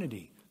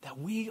modernity, that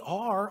we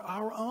are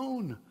our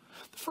own.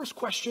 The first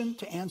question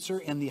to answer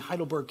in the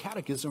Heidelberg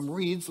Catechism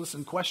reads,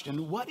 listen,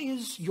 question, what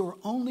is your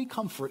only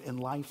comfort in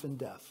life and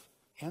death?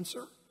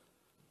 Answer,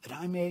 that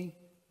I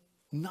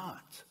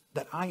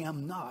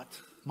am not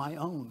my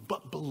own,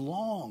 but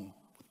belong,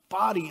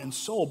 body and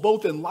soul,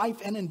 both in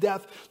life and in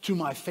death, to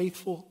my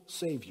faithful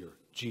Savior,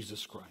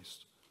 Jesus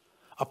Christ.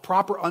 A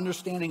proper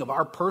understanding of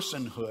our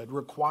personhood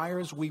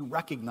requires we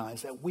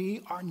recognize that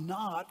we are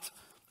not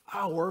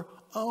our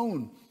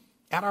own.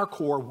 At our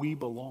core, we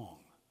belong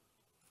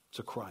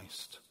to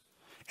Christ.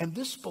 And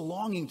this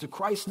belonging to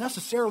Christ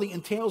necessarily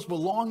entails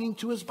belonging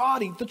to his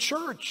body, the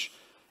church,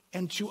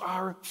 and to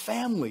our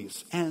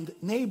families and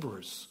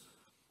neighbors.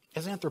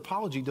 As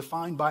anthropology,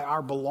 defined by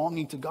our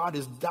belonging to God,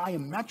 is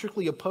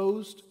diametrically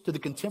opposed to the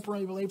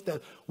contemporary belief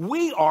that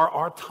we are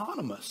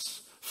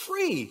autonomous,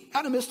 free,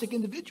 atomistic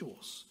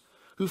individuals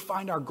who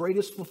find our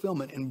greatest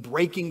fulfillment in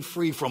breaking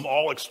free from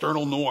all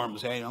external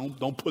norms. Hey,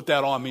 don't put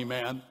that on me,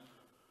 man.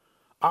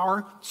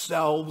 Our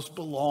selves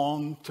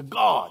belong to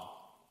God.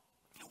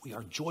 We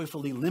are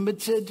joyfully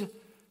limited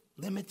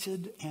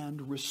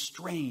and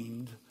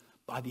restrained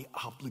by the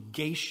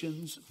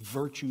obligations,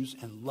 virtues,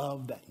 and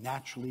love that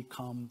naturally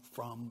come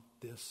from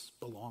this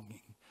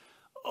belonging.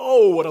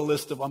 Oh, what a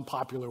list of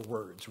unpopular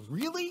words.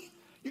 Really?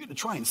 You're going to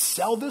try and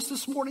sell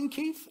this morning,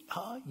 Keith?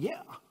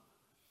 Yeah.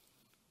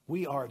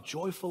 We are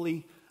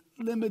joyfully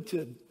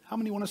limited. How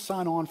many want to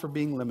sign on for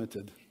being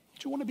limited?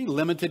 Don't you want to be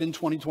limited in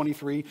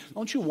 2023?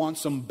 Don't you want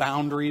some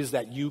boundaries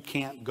that you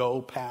can't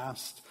go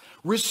past?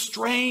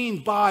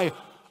 Restrained by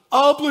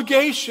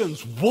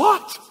obligations.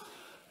 What?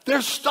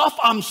 There's stuff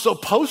I'm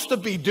supposed to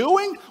be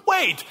doing?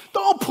 Wait,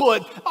 don't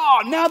put,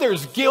 now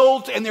there's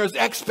guilt and there's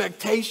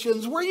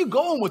expectations. Where are you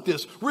going with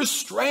this?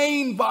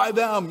 Restrained by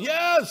them.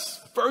 Yes,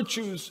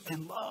 virtues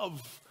and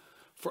love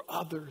for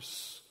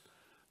others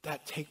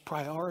that take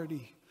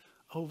priority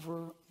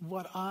over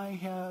what I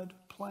had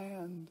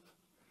planned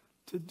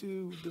to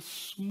do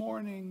this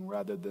morning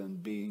rather than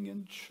being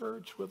in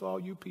church with all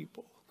you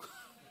people.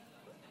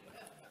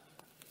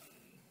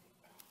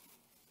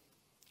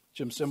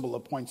 Jim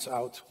Cymbala points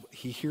out,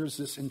 he hears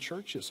this in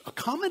churches,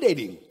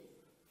 accommodating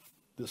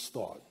this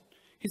thought.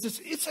 He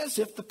says, it's as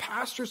if the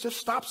pastors have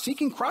stopped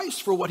seeking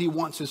Christ for what he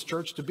wants his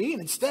church to be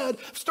and instead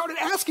started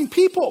asking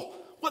people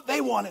what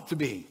they want it to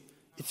be.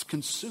 It's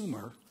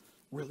consumer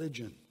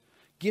religion,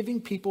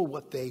 giving people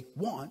what they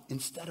want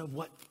instead of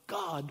what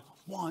God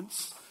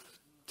wants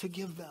to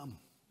give them.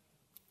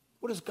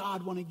 What does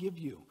God want to give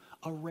you?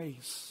 A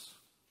race.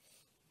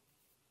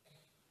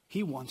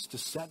 He wants to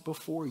set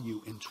before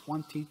you in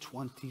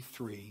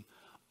 2023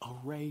 a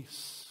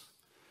race,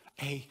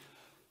 a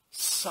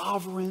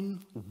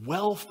sovereign,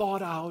 well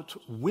thought out,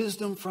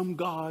 wisdom from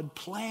God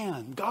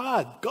plan.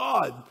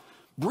 God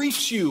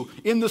briefs you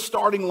in the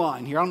starting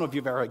line. Here, I don't know if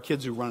you've ever had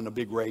kids who run in a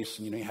big race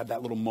and you have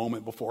that little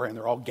moment beforehand,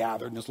 they're all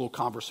gathered and there's little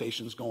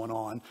conversations going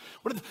on.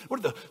 What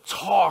are the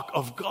talk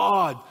of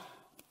God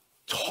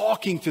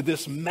talking to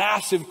this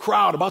massive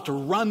crowd about to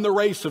run the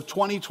race of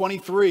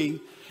 2023?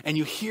 And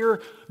you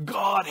hear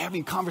God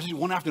having conversations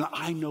one after another.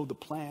 I know the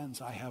plans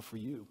I have for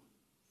you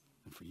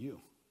and for you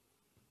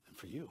and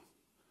for you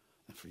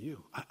and for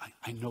you.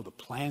 I know the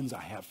plans I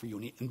have for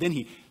you. And then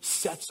he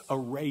sets a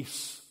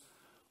race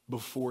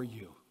before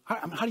you.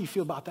 How do you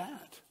feel about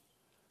that?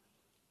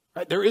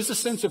 Right? There is a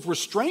sense of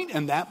restraint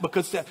in that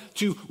because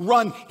to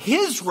run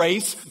his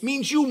race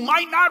means you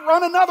might not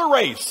run another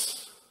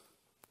race.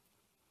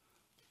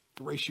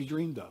 The race you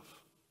dreamed of,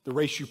 the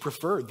race you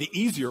preferred, the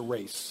easier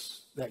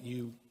race that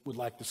you would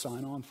like to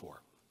sign on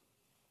for.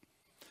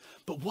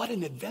 But what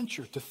an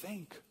adventure to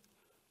think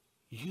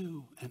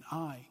you and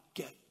I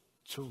get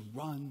to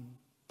run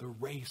the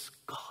race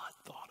God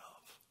thought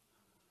of.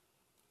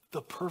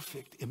 The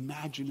perfect,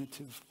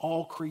 imaginative,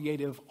 all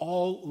creative,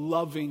 all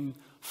loving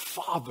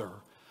Father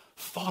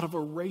thought of a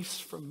race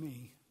for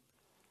me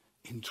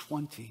in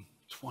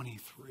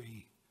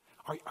 2023.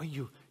 Are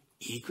you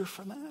eager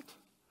for that?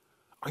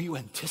 Are you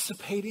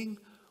anticipating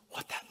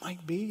what that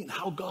might be and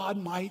how God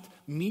might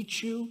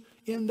meet you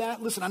in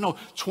that? Listen, I know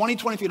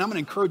 2023, and I'm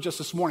going to encourage us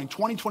this morning,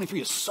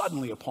 2023 is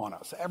suddenly upon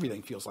us.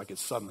 Everything feels like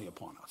it's suddenly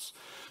upon us.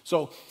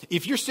 So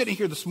if you're sitting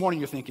here this morning,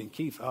 you're thinking,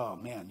 Keith, oh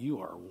man,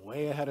 you are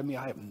way ahead of me.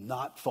 I have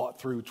not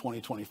thought through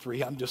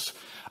 2023. I'm just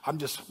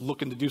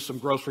looking to do some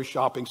grocery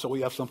shopping so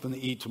we have something to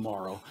eat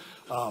tomorrow.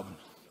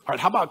 All right,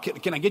 how about,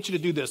 can I get you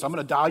to do this? I'm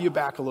going to dial you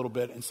back a little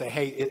bit and say,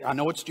 hey, I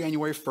know it's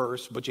January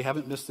 1st, but you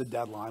haven't missed the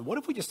deadline. What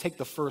if we just take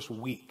the first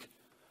week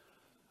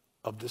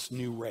of this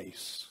new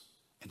race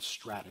and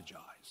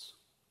strategize?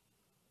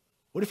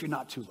 What if you're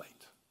not too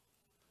late?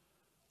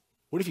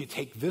 What if you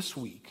take this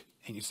week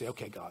and you say,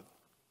 okay, God,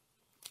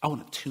 I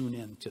want to tune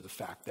in to the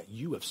fact that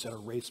you have set a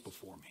race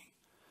before me.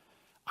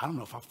 I don't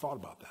know if I've thought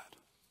about that.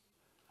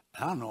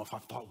 I don't know if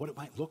I've thought what it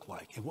might look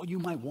like and what you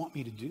might want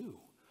me to do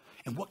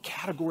and what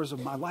categories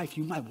of my life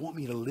you might want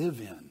me to live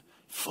in,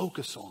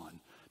 focus on,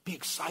 be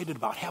excited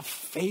about, have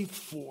faith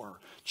for,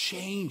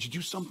 change,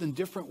 do something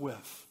different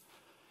with.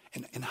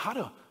 And how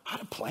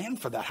to plan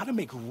for that, how to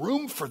make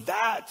room for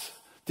that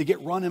to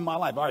get run in my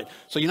life. All right,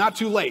 so you're not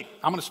too late.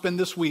 I'm going to spend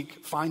this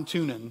week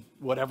fine-tuning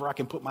whatever I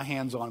can put my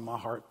hands on in my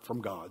heart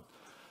from God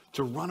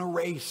to run a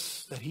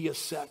race that he has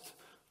set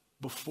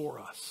before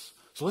us.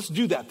 So let's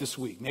do that this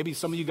week. Maybe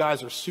some of you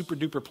guys are super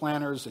duper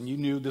planners and you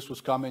knew this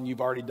was coming.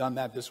 You've already done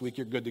that this week.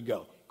 You're good to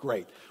go.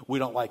 Great. We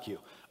don't like you.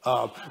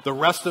 The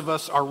rest of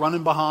us are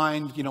running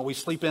behind. You know, we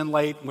sleep in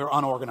late. We're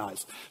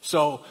unorganized.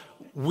 So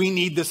we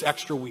need this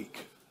extra week.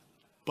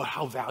 But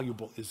how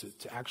valuable is it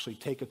to actually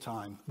take a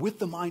time with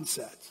the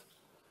mindset,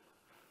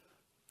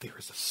 there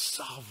is a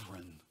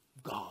sovereign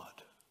God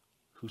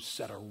who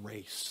set a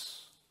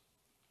race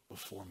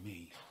before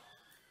me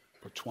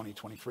for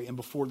 2023 and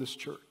before this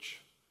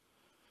church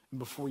and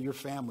before your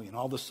family and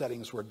all the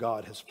settings where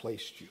God has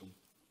placed you.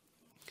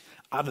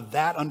 Out of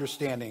that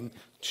understanding,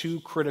 two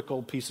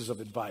critical pieces of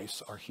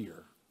advice are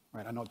here.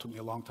 Right? I know it took me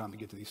a long time to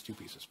get to these two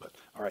pieces, but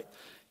all right.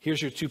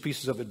 Here's your two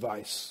pieces of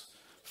advice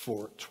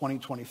for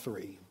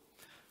 2023.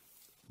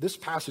 This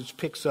passage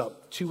picks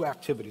up two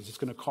activities. It's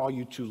going to call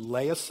you to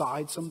lay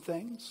aside some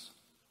things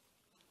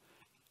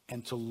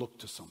and to look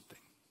to something.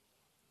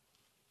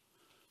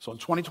 So in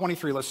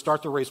 2023, let's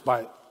start the race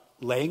by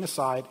laying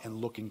aside and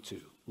looking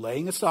to.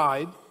 Laying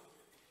aside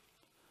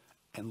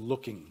and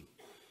looking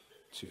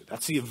to.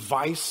 That's the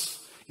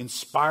advice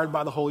inspired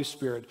by the Holy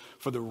Spirit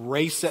for the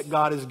race that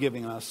God is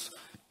giving us.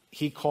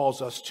 He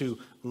calls us to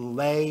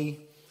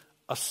lay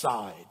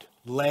aside.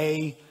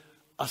 Lay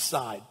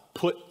aside.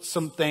 Put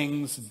some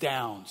things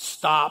down.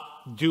 Stop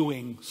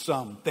doing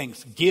some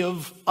things.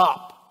 Give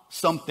up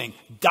something.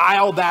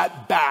 Dial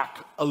that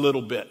back a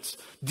little bit.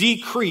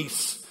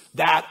 Decrease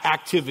that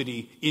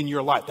activity in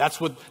your life. That's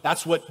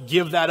what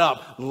give that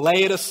up.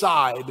 Lay it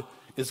aside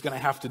is going to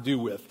have to do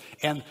with.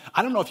 And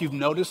I don't know if you've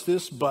noticed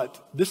this, but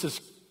this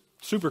is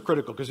super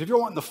critical because if you're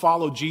wanting to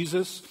follow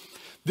Jesus,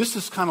 this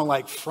is kind of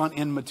like front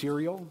end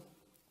material.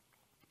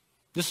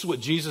 This is what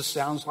Jesus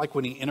sounds like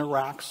when he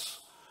interacts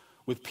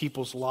with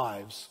people's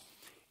lives.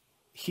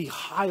 He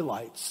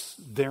highlights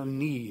their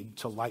need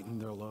to lighten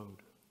their load,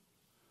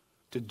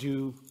 to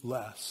do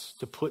less,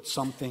 to put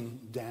something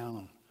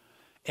down.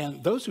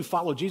 And those who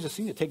follow Jesus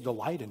seem to take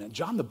delight in it.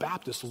 John the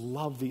Baptist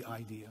loved the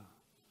idea.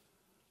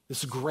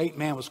 This great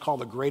man was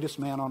called the greatest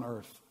man on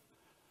earth.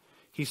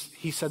 He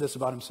said this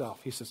about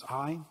himself. He says,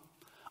 I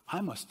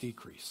must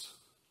decrease.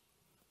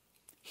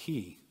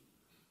 He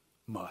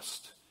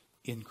must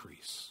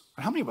increase.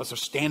 How many of us are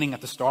standing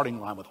at the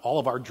starting line with all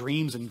of our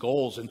dreams and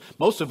goals? And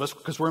most of us,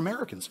 because we're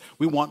Americans,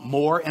 we want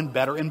more and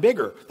better and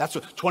bigger. That's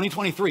what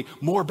 2023,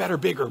 more, better,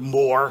 bigger,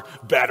 more,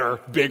 better,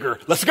 bigger.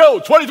 Let's go,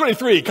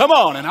 2023, come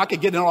on. And I could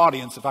get an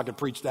audience if I could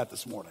preach that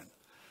this morning.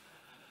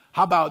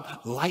 How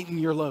about lighten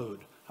your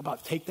load? How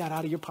about take that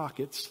out of your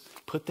pockets,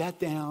 put that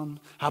down?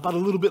 How about a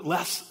little bit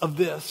less of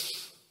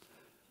this?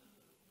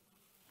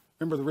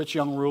 Remember the rich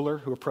young ruler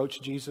who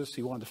approached Jesus?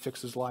 He wanted to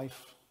fix his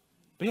life,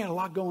 but he had a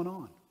lot going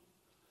on.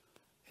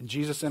 And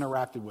Jesus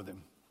interacted with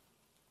him.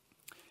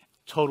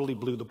 Totally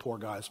blew the poor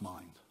guy's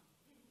mind.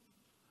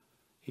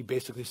 He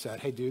basically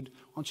said, hey, dude,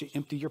 why don't you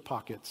empty your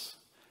pockets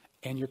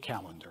and your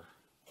calendar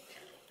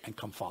and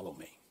come follow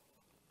me?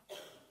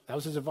 That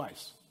was his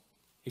advice.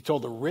 He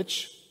told the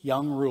rich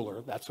young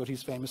ruler, that's what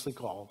he's famously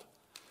called,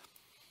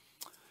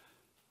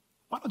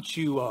 why don't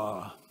you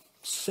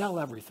sell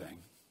everything,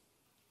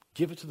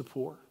 give it to the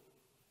poor,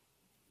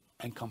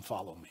 and come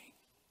follow me?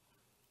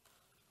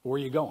 Where are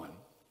you going?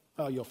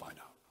 Oh, you'll find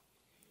out.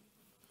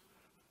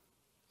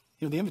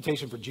 You know, the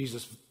invitation for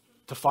Jesus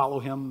to follow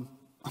him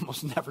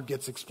almost never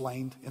gets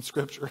explained in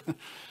Scripture.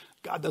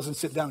 God doesn't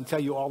sit down and tell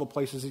you all the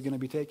places he's going to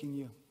be taking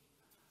you.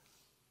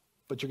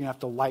 But you're going to have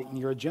to lighten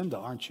your agenda,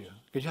 aren't you?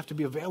 Because you have to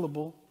be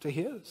available to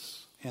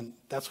his. And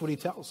that's what he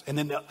tells. And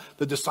then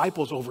the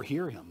disciples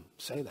overhear him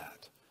say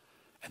that.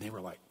 And they were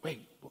like,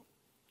 wait, well,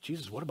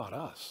 Jesus, what about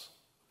us?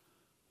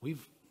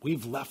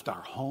 We've left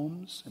our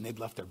homes, and they've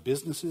left their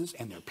businesses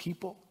and their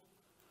people.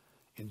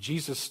 And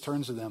Jesus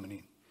turns to them and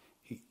he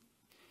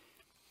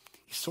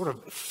sort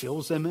of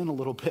fills them in a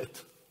little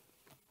bit.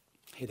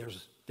 Hey,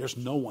 there's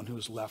no one who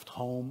has left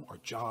home or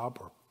job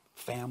or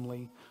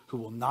family who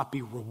will not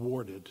be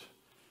rewarded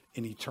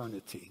in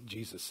eternity,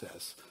 Jesus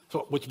says.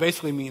 So, which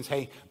basically means,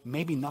 hey,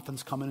 maybe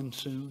nothing's coming in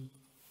soon.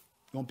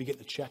 You won't be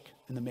getting a check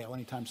in the mail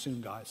anytime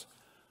soon, guys.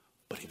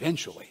 But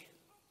eventually,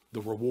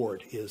 the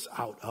reward is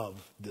out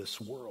of this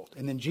world.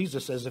 And then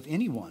Jesus says, if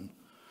anyone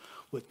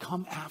would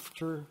come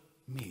after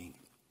me,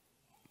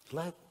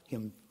 let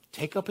him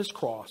take up his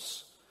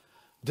cross,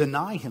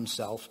 deny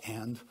himself,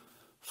 and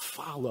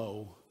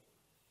follow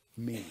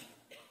me.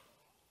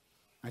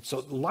 Right,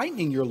 so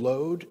lightening your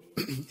load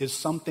is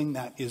something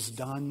that is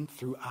done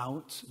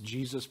throughout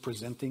Jesus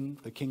presenting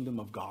the kingdom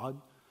of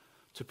God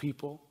to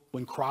people.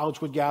 When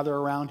crowds would gather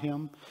around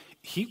him,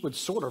 he would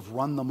sort of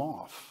run them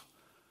off.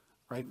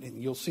 Right?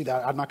 And you'll see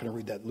that. I'm not going to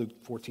read that Luke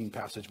 14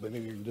 passage, but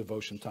maybe in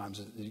devotion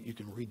times you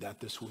can read that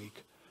this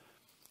week.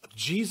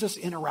 Jesus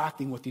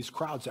interacting with these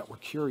crowds that were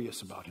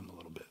curious about him a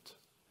little bit.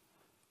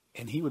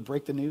 And he would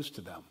break the news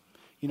to them.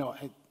 You know,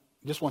 I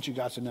just want you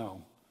guys to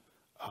know,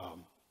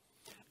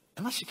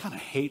 unless you kind of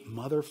hate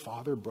mother,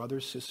 father,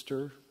 brother,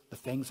 sister, the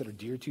things that are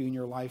dear to you in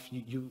your life,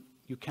 you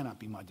cannot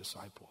be my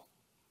disciple.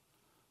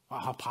 Wow,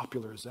 how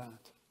popular is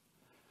that?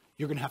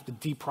 You're going to have to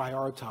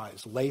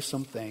deprioritize, lay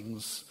some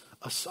things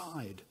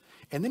aside.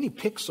 And then he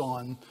picks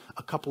on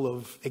a couple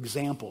of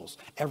examples.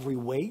 Every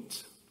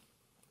weight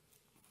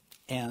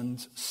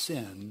and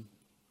sin,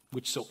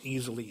 which so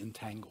easily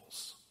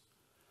entangles.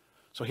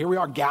 So here we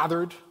are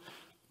gathered,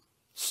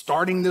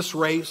 starting this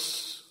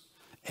race.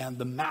 And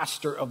the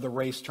master of the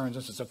race turns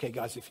and says, okay,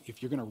 guys,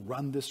 if you're going to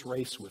run this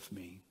race with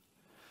me,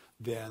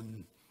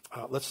 then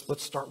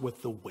let's start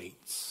with the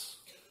weights.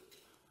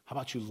 How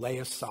about you lay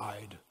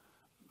aside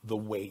the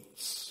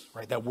weights,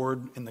 right? That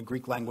word in the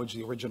Greek language,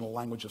 the original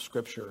language of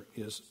Scripture,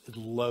 is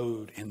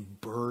load and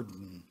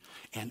burden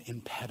and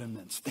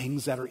impediments,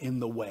 things that are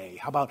in the way.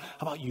 How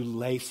about you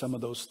lay some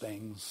of those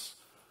things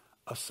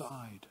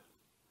aside?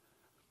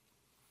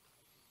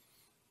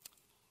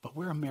 But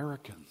we're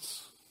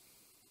Americans.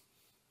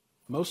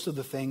 Most of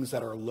the things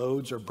that are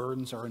loads or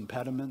burdens or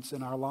impediments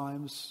in our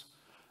lives,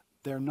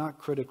 they're not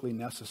critically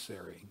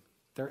necessary.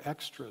 They're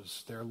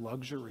extras. They're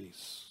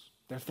luxuries.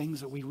 They're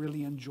things that we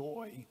really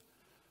enjoy,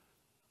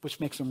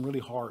 which makes them really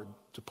hard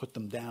to put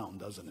them down,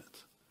 doesn't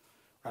it?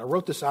 I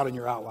wrote this out in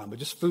your outline, but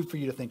just food for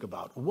you to think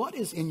about. What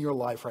is in your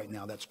life right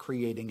now that's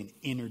creating an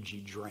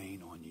energy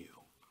drain on you?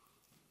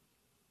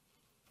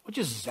 What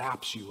just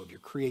zaps you of your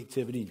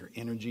creativity and your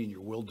energy and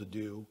your will to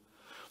do?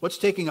 What's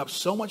taking up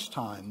so much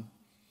time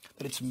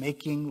that it's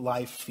making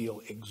life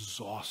feel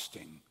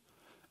exhausting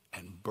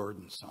and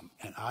burdensome?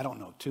 And I don't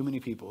know too many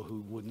people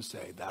who wouldn't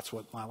say that's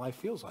what my life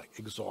feels like,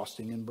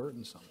 exhausting and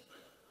burdensome.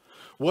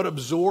 What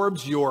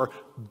absorbs your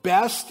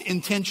best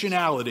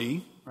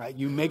intentionality, right?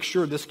 You make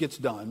sure this gets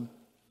done,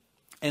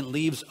 and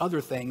leaves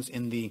other things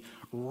in the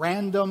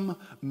random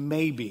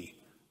maybe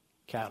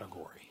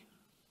category.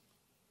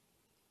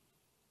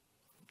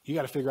 You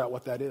got to figure out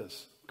what that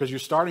is, because you're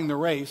starting the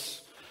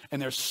race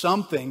and there's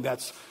something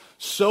that's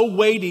so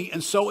weighty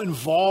and so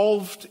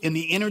involved in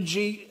the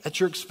energy that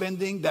you're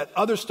expending that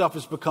other stuff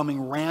is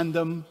becoming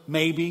random,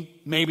 maybe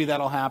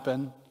that'll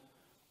happen,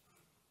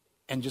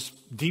 and just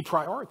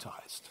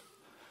deprioritized.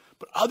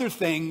 But other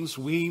things,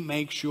 we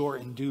make sure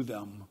and do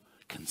them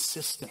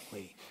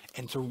consistently.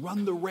 And to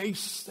run the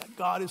race that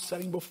God is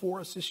setting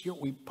before us this year,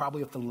 we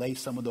probably have to lay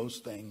some of those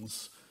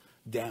things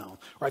down. All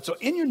right, so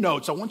in your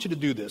notes, I want you to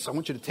do this. I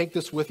want you to take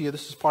this with you.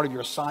 This is part of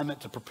your assignment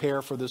to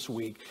prepare for this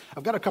week.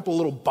 I've got a couple of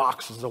little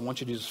boxes I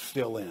want you to just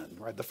fill in.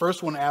 Right, the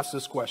first one asks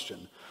this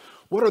question: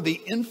 what are the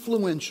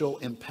influential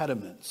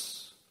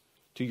impediments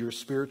to your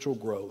spiritual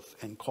growth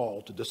and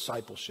call to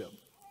discipleship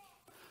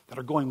that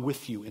are going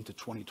with you into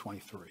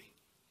 2023?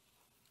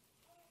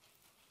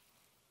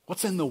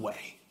 What's in the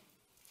way?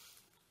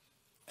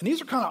 And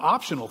these are kind of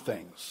optional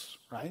things,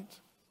 right?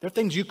 They're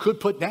things you could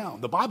put down.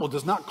 The Bible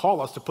does not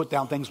call us to put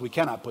down things we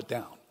cannot put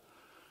down,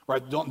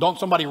 right? Don't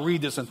somebody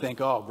read this and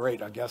think, oh,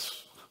 great, I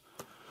guess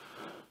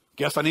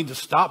I need to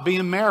stop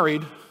being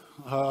married,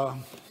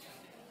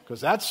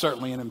 because that's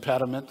certainly an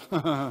impediment.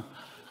 All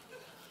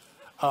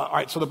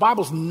right, so the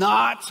Bible's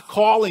not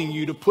calling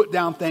you to put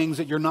down things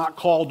that you're not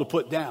called to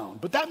put down.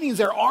 But that means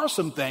there are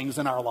some things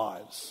in our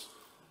lives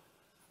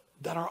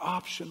that are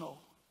optional.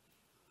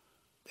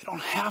 They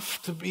don't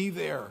have to be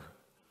there.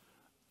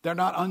 They're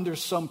not under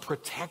some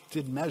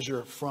protected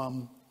measure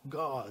from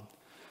God.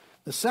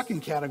 The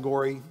second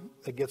category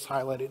that gets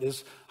highlighted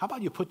is, how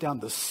about you put down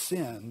the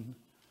sin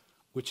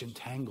which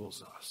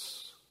entangles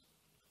us?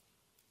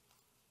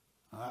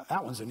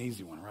 That one's an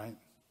easy one, right?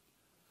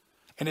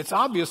 And it's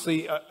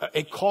obviously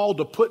a call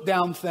to put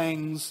down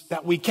things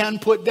that we can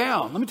put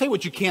down. Let me tell you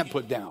what you can't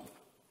put down.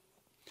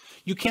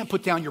 You can't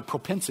put down your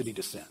propensity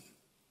to sin.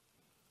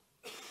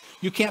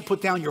 You can't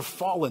put down your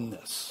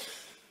fallenness.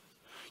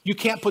 You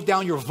can't put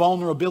down your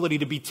vulnerability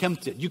to be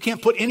tempted. You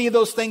can't put any of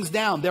those things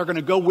down. They're going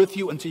to go with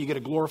you until you get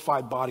a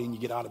glorified body and you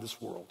get out of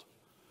this world.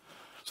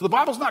 So the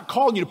Bible's not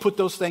calling you to put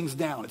those things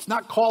down. It's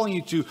not calling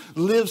you to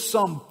live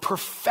some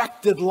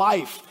perfected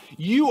life.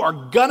 You are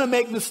going to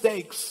make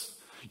mistakes.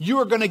 You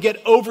are going to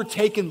get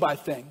overtaken by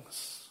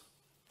things.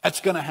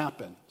 That's going to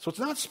happen. So it's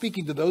not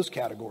speaking to those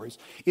categories.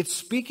 It's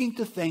speaking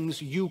to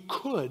things you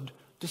could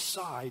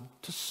decide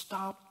to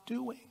stop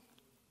doing.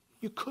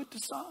 You could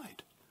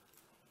decide.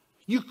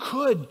 You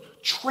could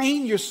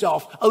train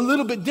yourself a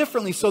little bit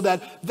differently so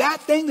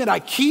that thing that I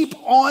keep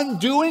on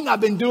doing,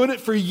 I've been doing it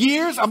for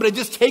years, I'm going to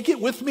just take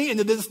it with me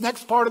into this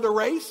next part of the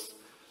race.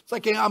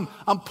 It's like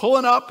I'm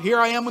pulling up. Here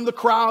I am in the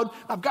crowd.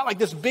 I've got like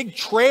this big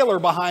trailer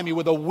behind me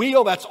with a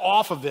wheel that's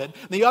off of it.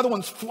 And the other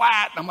one's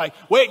flat. I'm like,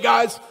 wait,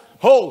 guys,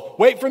 hold,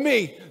 wait for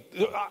me.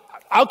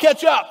 I'll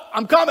catch up.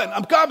 I'm coming.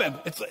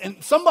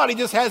 And somebody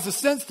just has the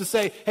sense to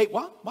say, hey,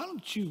 why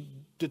don't you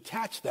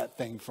detach that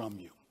thing from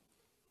you?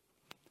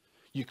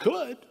 You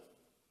could.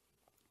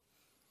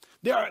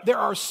 There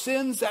are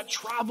sins that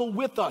travel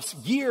with us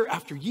year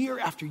after year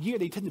after year.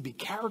 They tend to be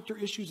character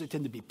issues. They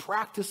tend to be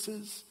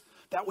practices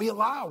that we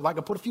allow. Like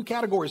I put a few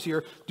categories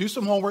here. Do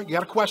some homework. You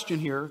got a question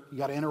here you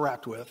got to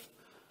interact with.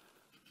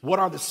 What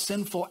are the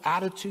sinful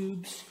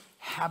attitudes,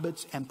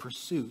 habits, and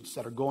pursuits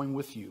that are going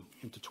with you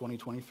into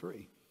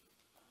 2023?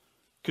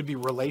 Could be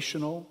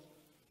relational,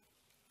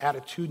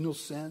 attitudinal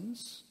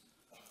sins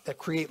that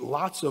create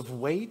lots of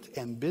weight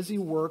and busy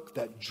work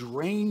that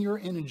drain your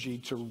energy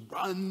to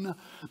run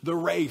the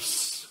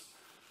race.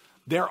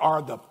 There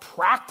are the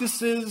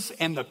practices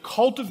and the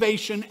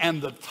cultivation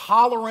and the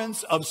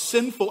tolerance of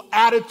sinful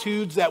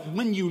attitudes that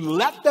when you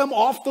let them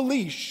off the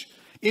leash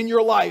in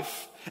your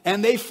life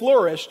and they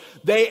flourish,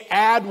 they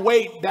add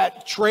weight.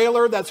 That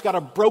trailer that's got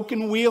a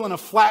broken wheel and a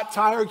flat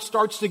tire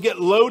starts to get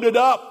loaded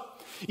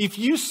up. If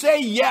you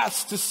say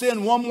yes to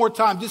sin one more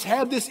time, just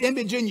have this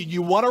image in you.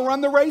 You want to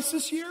run the race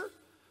this year?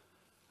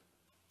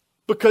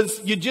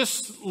 Because you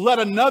just let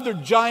another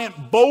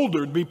giant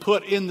boulder be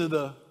put into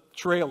the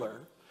trailer.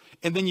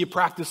 And then you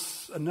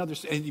practice another,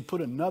 and you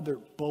put another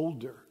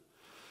boulder.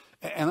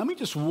 And let me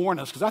just warn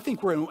us, because I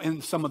think we're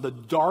in some of the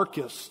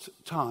darkest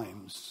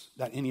times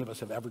that any of us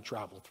have ever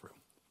traveled through.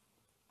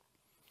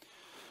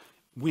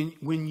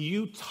 When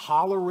you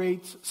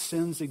tolerate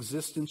sin's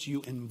existence,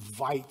 you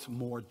invite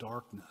more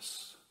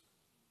darkness.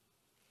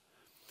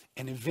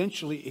 And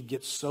eventually it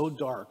gets so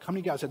dark. How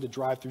many guys had to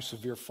drive through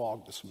severe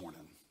fog this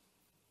morning?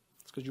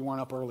 It's because you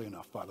weren't up early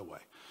enough, by the way.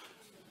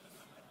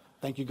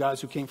 Thank you guys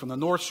who came from the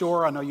North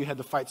Shore. I know you had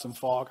to fight some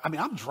fog. I mean,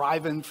 I'm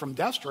driving from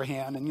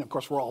Destrehan, and of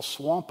course we're all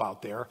swamp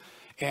out there,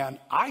 and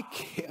I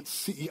can't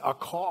see a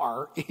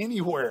car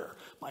anywhere.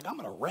 I'm like, I'm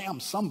going to ram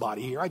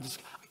somebody here. I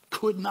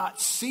could not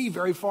see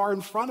very far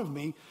in front of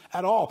me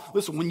at all.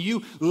 Listen, when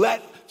you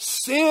let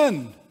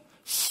sin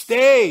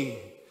stay,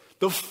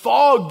 the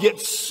fog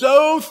gets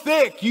so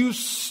thick, you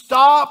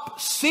stop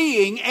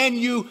seeing and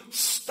you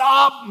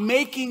stop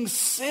making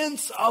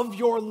sense of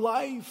your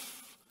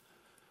life,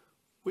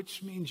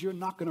 which means you're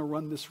not going to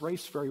run this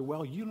race very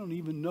well. You don't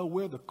even know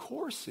where the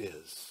course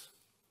is.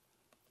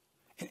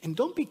 And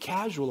don't be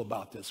casual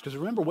about this, because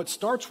remember, what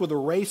starts with a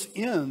race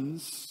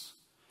ends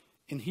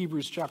in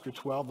Hebrews chapter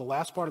 12. The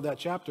last part of that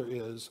chapter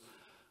is,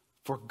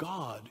 for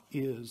God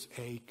is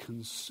a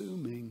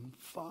consuming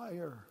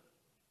fire.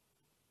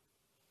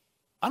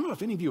 I don't know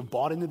if any of you have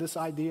bought into this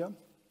idea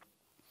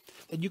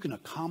that you can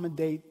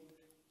accommodate,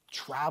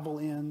 travel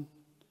in,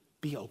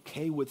 be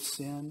okay with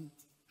sin,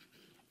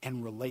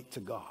 and relate to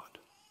God.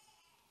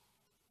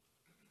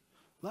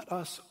 Let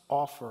us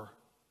offer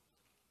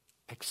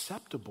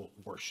acceptable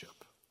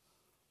worship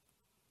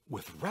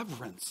with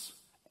reverence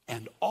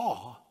and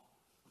awe,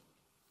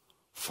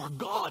 for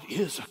God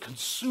is a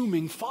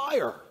consuming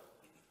fire.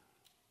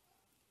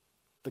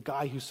 The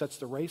guy who sets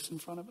the race in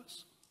front of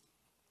us.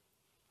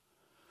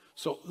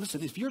 So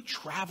listen, if you're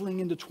traveling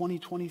into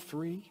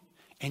 2023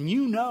 and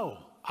you know,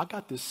 I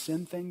got this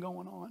sin thing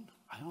going on,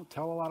 I don't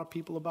tell a lot of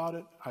people about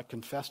it. I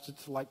confessed it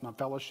to like my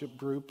fellowship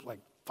group like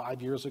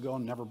 5 years ago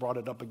and never brought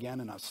it up again,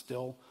 and I've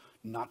still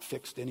not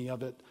fixed any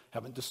of it,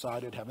 haven't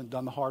decided, haven't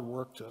done the hard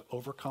work to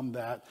overcome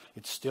that.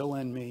 It's still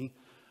in me.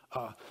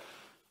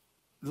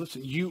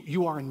 Listen,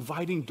 you are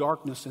inviting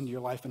darkness into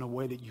your life in a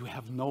way that you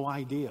have no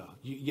idea.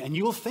 And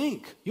you'll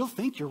think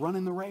you're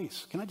running the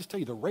race. Can I just tell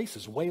you, the race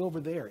is way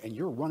over there, and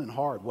you're running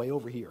hard way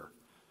over here.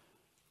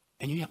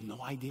 And you have no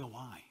idea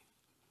why.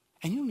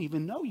 And you don't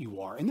even know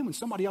you are. And then when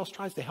somebody else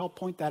tries to help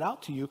point that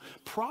out to you,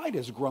 pride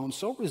has grown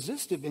so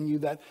resistive in you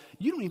that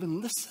you don't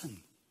even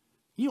listen.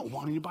 You don't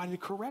want anybody to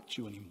correct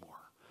you anymore.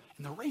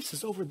 And the race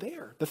is over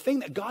there. The thing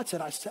that God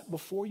said I set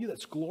before you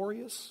that's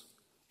glorious,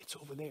 it's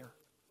over there.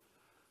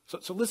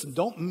 So listen,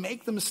 don't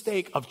make the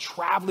mistake of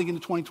traveling into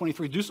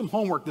 2023. Do some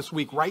homework this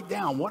week. Write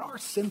down, what are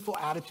sinful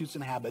attitudes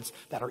and habits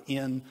that are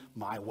in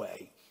my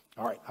way?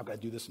 All right, I've got to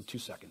do this in 2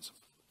 seconds.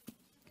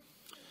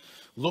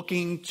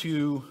 Looking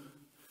to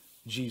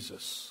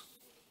Jesus.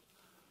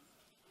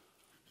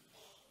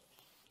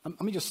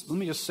 Let me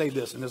just say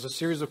this, and there's a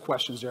series of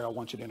questions there I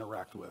want you to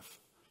interact with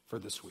for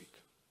this week.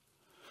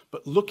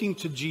 But looking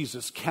to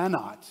Jesus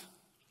cannot,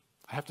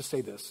 I have to say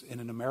this, in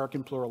an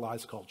American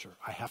pluralized culture,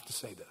 I have to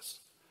say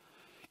this.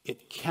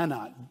 It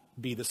cannot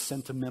be the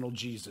sentimental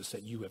Jesus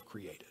that you have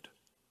created.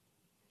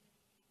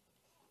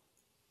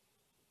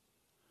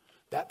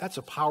 That's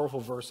a powerful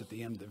verse at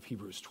the end of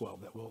Hebrews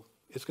 12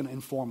 it's going to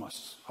inform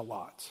us a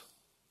lot.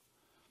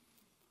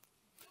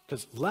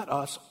 Because let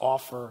us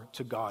offer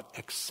to God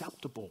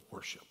acceptable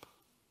worship.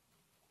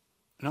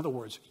 In other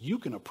words, you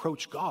can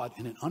approach God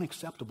in an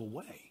unacceptable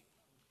way.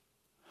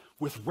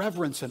 With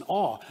reverence and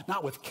awe,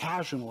 not with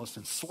casualness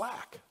and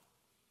slack.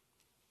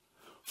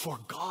 For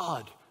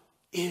God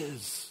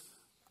is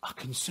A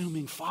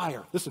consuming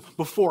fire. Listen,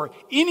 before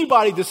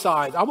anybody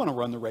decides, I want to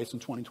run the race in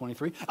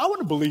 2023, I want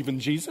to believe in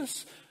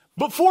Jesus.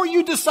 Before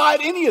you decide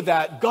any of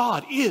that,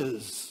 God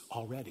is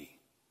already.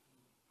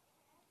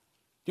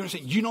 You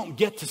understand? You don't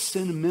get to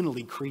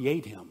sentimentally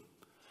create him.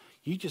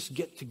 You just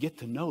get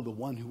to know the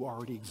one who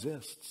already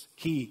exists.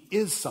 He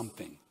is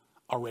something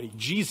already.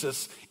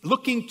 Jesus,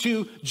 looking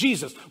to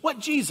Jesus. What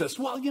Jesus?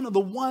 Well, the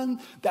one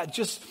that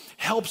just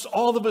helps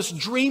all of us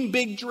dream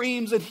big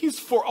dreams, and he's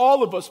for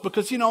all of us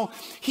because,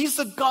 he's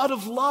the God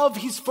of love.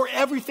 He's for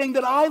everything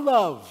that I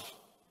love.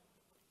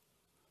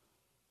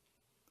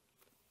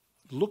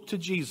 Look to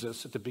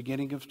Jesus at the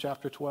beginning of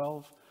chapter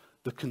 12,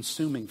 the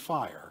consuming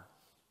fire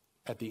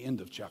at the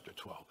end of chapter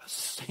 12.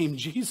 That's the same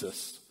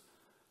Jesus.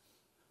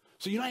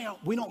 So,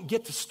 we don't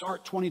get to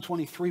start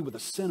 2023 with a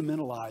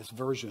sentimentalized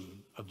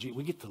version of Jesus.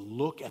 We get to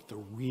look at the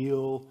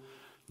real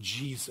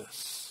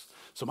Jesus.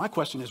 So my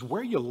question is,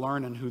 where are you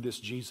learning who this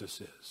Jesus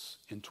is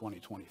in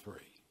 2023? All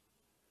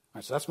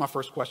right, so that's my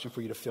first question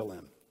for you to fill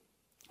in.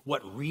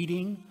 What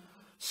reading,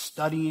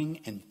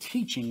 studying, and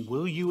teaching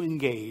will you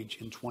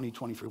engage in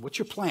 2023? What's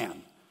your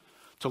plan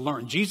to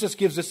learn? Jesus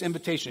gives this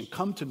invitation.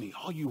 Come to me,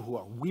 all you who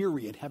are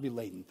weary and heavy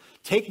laden.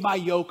 Take my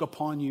yoke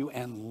upon you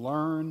and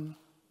learn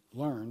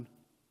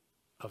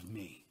of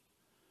me.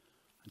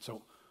 And so,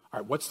 all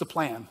right, what's the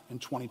plan in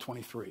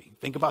 2023?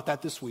 Think about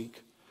that this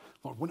week.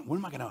 Lord, when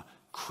am I going to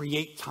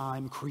create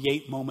time,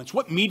 create moments?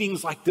 What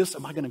meetings like this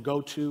am I going to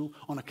go to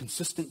on a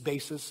consistent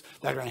basis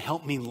that are going to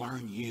help me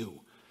learn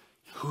you,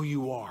 who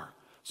you are,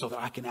 so that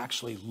I can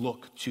actually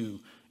look to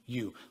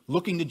you?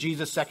 Looking to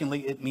Jesus,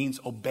 secondly, it means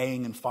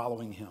obeying and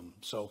following him.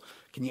 So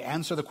can you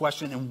answer the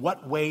question, in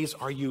what ways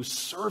are you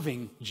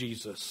serving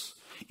Jesus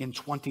in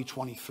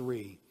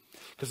 2023?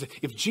 Because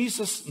if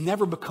Jesus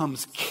never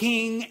becomes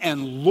King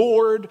and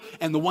Lord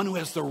and the one who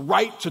has the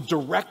right to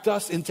direct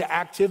us into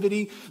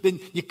activity, then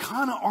you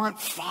kind of aren't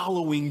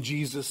following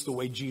Jesus the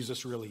way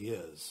Jesus really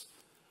is.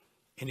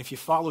 And if you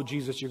follow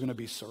Jesus, you're going to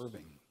be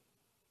serving.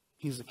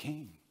 He's the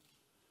King.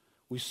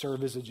 We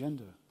serve his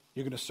agenda.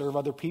 You're going to serve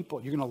other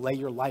people. You're going to lay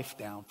your life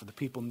down for the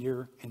people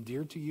near and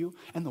dear to you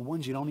and the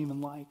ones you don't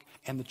even like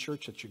and the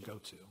church that you go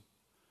to.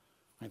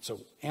 All right, so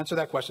answer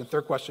that question.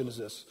 Third question is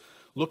this.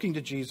 Looking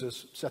to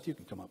Jesus, Seth, you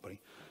can come up,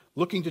 buddy.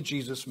 Looking to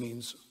Jesus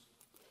means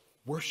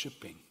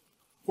worshiping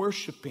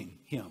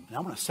him. And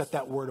I'm going to set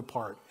that word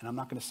apart, and I'm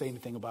not going to say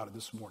anything about it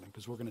this morning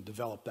because we're going to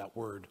develop that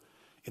word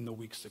in the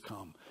weeks to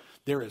come.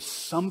 There is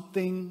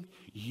something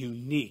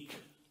unique.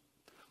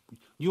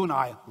 You and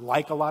I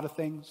like a lot of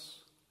things.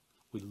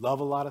 We love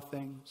a lot of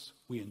things.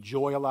 We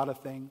enjoy a lot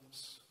of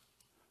things.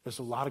 There's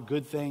a lot of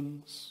good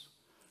things.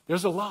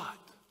 There's a lot.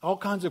 All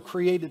kinds of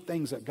created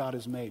things that God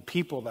has made,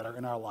 people that are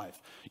in our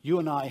life. You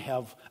and I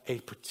have a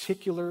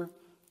particular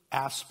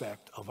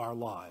aspect of our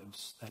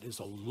lives that is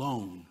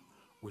alone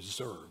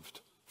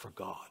reserved for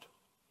God.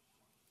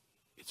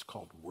 It's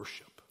called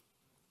worship.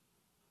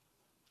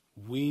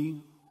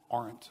 We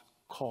aren't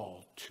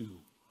called to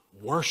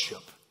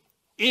worship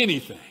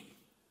anything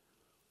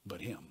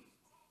but him.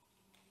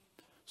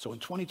 So in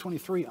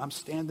 2023, I'm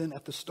standing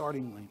at the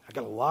starting line. I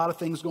got a lot of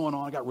things going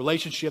on. I got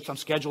relationships I'm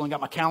scheduling.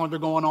 Got my calendar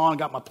going on. I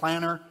got my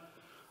planner.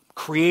 I'm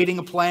creating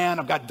a plan.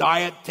 I've got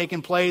diet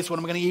taking place. What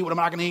am I going to eat? What am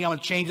I not going to eat? I'm going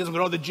to change this. I'm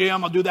going to go to the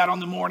gym. I'll do that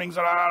on the mornings.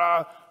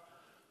 What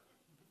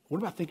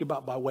about thinking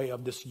about by way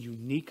of this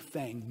unique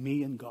thing,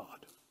 me and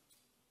God?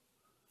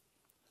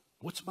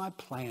 What's my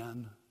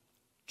plan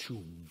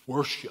to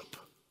worship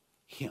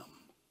him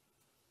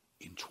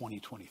in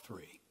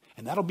 2023?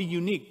 And that'll be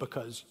unique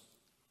because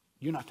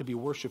you're not to be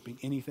worshiping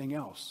anything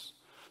else.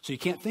 So you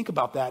can't think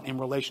about that in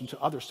relation to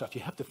other stuff.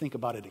 You have to think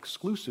about it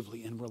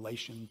exclusively in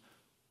relation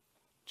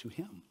to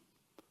him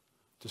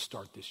to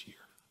start this year.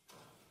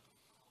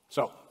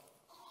 So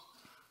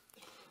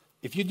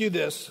if you do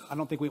this, I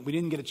don't think we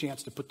didn't get a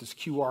chance to put this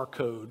QR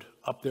code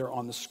up there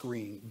on the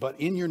screen. But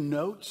in your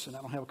notes, and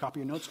I don't have a copy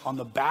of your notes, on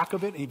the back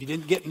of it, and if you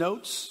didn't get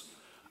notes,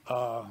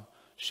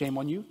 shame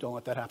on you. Don't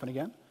let that happen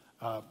again.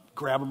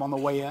 Grab them on the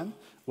way in.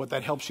 What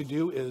that helps you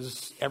do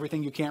is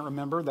everything you can't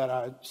remember that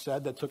I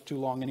said that took too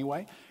long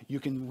anyway, you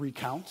can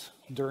recount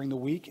during the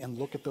week and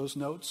look at those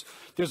notes.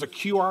 There's a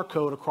QR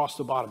code across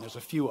the bottom. There's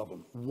a few of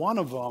them. One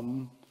of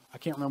them, I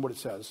can't remember what it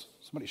says.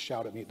 Somebody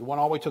shout at me. The one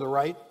all the way to the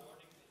right?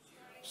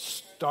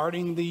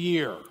 Starting the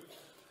year.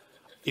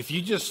 If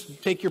you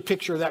just take your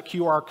picture of that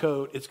QR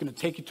code, it's going to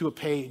take you to a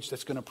page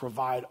that's going to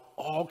provide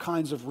all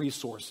kinds of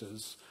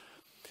resources,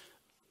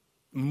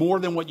 more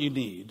than what you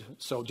need.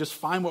 So just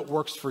find what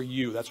works for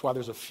you. That's why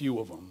there's a few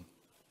of them.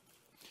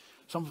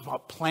 Some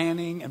about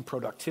planning and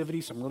productivity,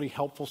 some really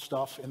helpful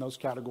stuff in those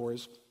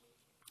categories.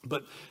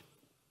 But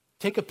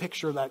take a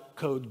picture of that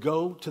code,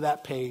 go to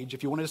that page.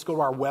 If you want to just go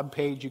to our web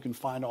page, you can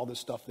find all this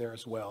stuff there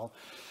as well.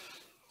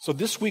 So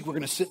this week we're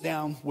going to sit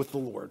down with the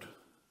Lord,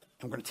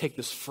 and we're going to take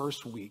this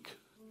first week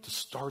to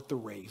start the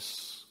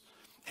race.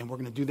 And we're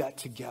going to do that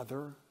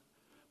together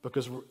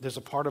because there's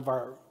a part of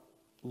our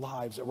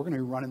lives that we're going to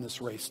be running this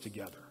race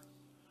together.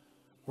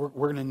 We're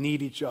going to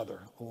need each other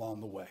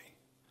along the way.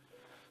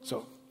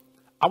 So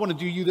I want to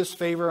do you this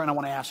favor, and I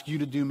want to ask you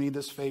to do me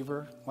this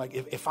favor. Like,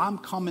 if I'm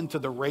coming to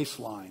the race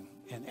line,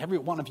 and every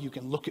one of you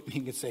can look at me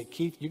and can say,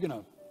 Keith, you're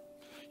gonna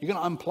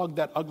unplug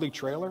that ugly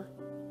trailer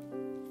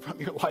from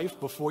your life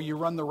before you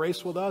run the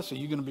race with us, or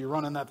you're gonna be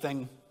running that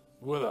thing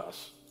with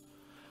us?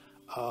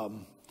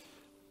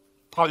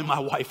 Probably my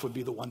wife would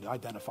be the one to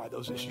identify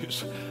those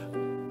issues.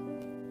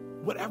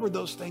 Whatever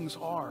those things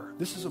are,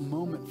 this is a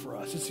moment for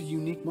us. It's a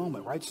unique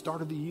moment, right?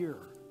 Start of the year.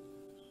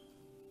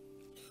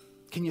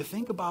 Can you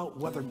think about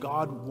whether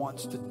God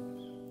wants to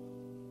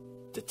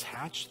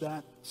detach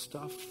that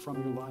stuff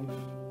from your life?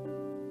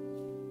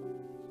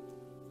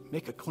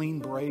 Make a clean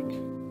break?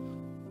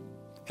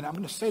 And I'm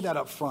going to say that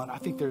up front. I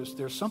think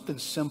there's something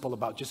simple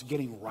about just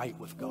getting right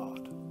with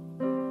God.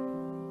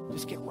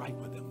 Just get right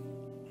with Him.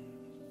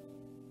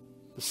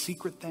 The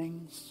secret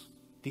things,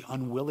 the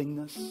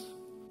unwillingness,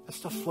 that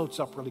stuff floats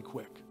up really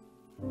quick.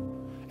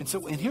 And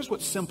here's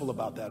what's simple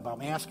about that.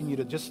 I'm asking you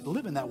to just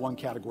live in that one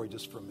category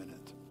just for a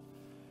minute.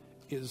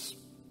 Is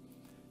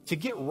to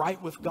get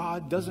right with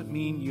God doesn't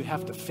mean you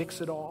have to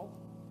fix it all.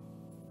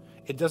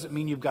 It doesn't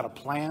mean you've got a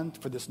plan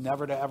for this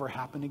never to ever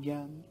happen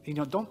again.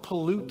 Don't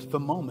pollute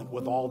the moment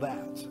with all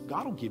that.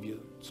 God will give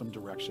you some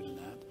direction in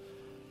that.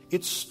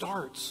 It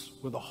starts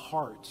with a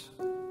heart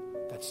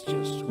that's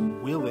just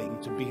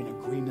willing to be in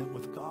agreement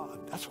with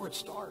God. That's where it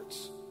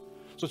starts.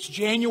 So it's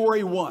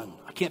January 1.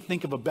 I can't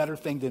think of a better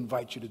thing to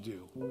invite you to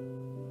do.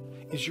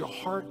 Is your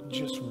heart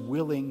just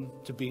willing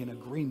to be in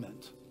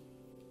agreement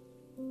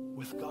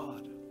with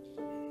God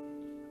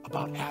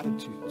about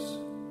attitudes,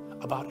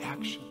 about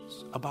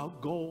actions,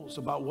 about goals,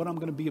 about what I'm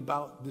going to be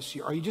about this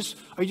year? Are you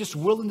just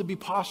willing to be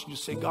postured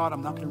to say, God,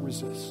 I'm not going to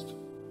resist.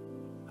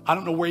 I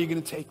don't know where you're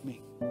going to take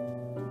me.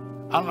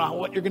 I don't know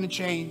what you're going to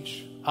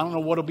change. I don't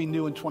know what will be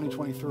new in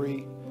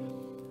 2023.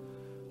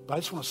 But I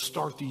just want to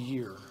start the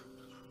year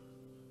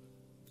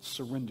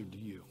surrendered to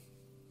you.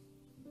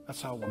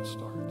 That's how I want to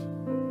start.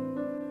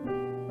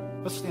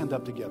 Let's stand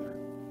up together.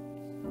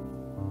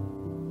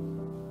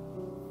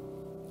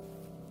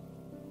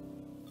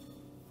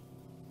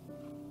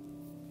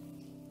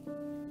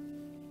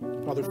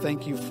 Father,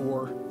 thank you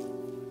for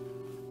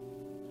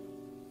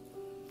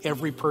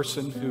every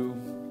person who,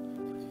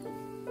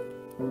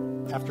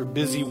 after a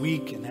busy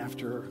week and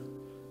after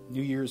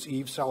New Year's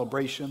Eve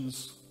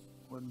celebrations,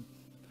 when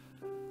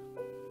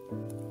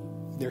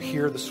they're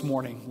here this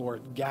morning,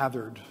 Lord,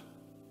 gathered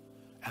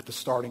at the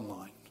starting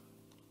line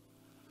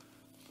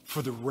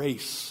for the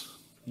race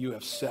you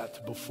have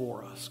set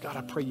before us. God,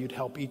 I pray you'd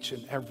help each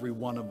and every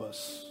one of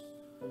us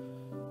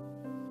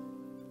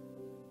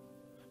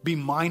be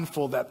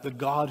mindful that the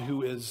God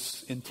who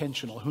is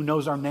intentional, who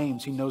knows our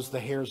names, He knows the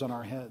hairs on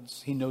our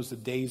heads, He knows the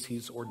days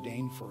He's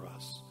ordained for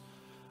us,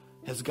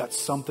 has got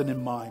something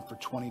in mind for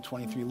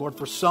 2023. Lord,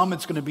 for some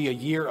it's going to be a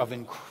year of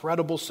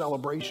incredible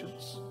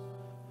celebrations,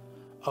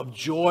 of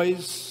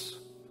joys,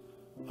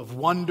 of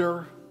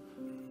wonder,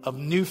 of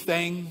new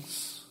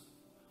things.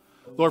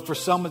 Lord, for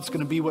some it's going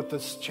to be what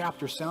this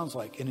chapter sounds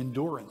like, an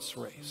endurance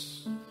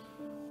race.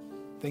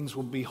 Things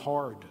will be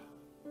hard.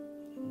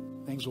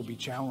 Things will be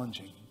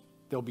challenging.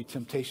 There'll be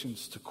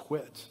temptations to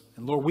quit.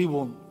 And Lord, we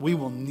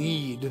will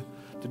need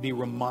to be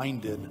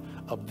reminded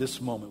of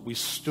this moment. We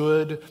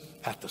stood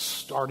at the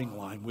starting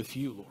line with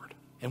you, Lord,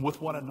 and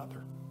with one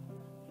another.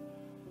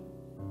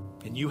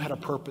 And you had a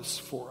purpose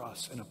for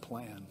us and a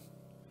plan.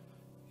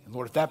 And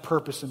Lord, if that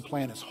purpose and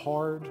plan is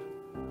hard,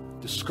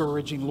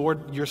 discouraging,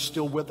 Lord, you're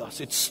still with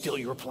us. It's still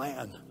your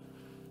plan.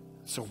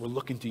 So we're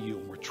looking to you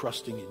and we're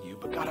trusting in you.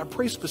 But God, I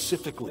pray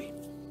specifically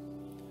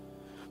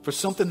for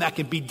something that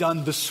can be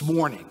done this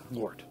morning,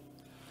 Lord.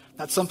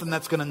 Not something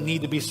that's going to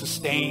need to be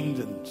sustained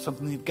and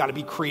something that's got to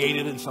be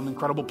created and some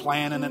incredible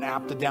plan and an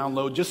app to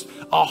download. Just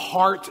a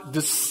heart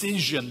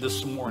decision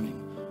this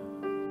morning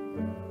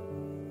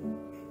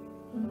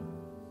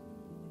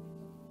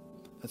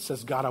that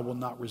says, God, I will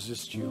not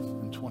resist you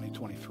in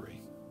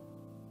 2023.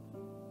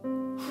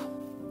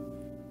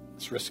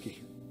 It's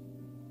risky.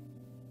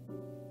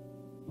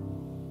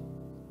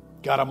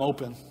 God, I'm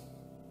open.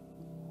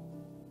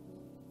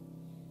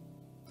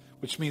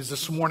 Which means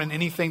this morning,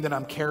 anything that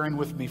I'm carrying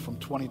with me from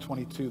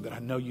 2022 that I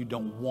know you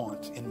don't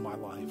want in my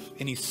life,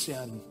 any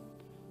sin,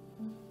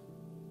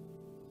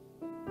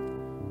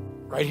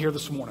 right here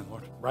this morning,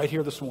 Lord, right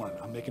here this morning,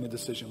 I'm making a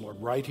decision,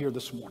 Lord, right here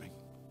this morning,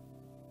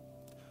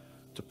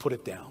 to put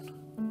it down.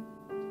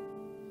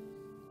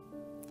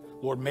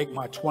 Lord, make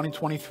my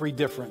 2023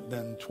 different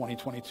than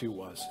 2022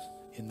 was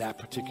in that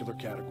particular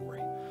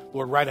category.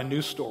 Lord, write a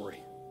new story.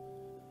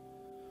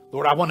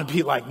 Lord, I want to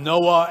be like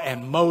Noah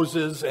and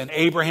Moses and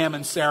Abraham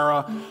and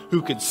Sarah,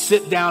 who could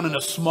sit down in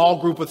a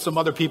small group with some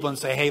other people and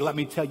say, hey, let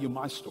me tell you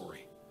my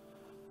story.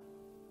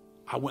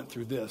 I went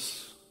through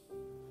this.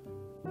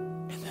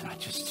 And then I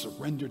just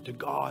surrendered to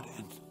God.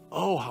 And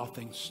oh, how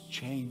things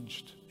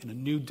changed. And a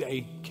new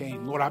day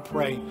came. Lord, I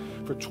pray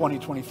for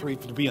 2023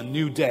 to be a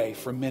new day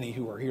for many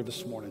who are here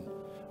this morning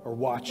or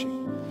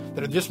watching,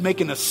 that are just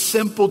making a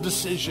simple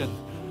decision.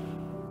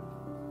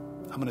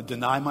 I'm going to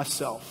deny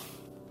myself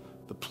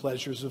the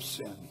pleasures of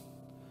sin.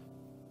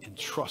 and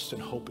trust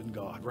and hope in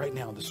God. Right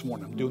now, this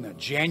morning, I'm doing that.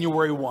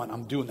 January 1,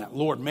 I'm doing that.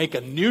 Lord, make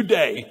a new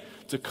day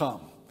to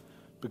come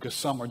because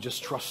some are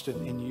just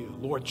trusting in you.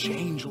 Lord,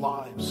 change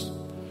lives.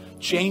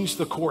 Change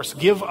the course.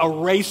 Give a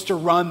race to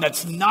run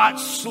that's not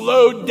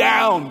slowed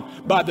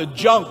down by the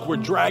junk we're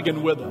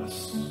dragging with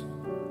us.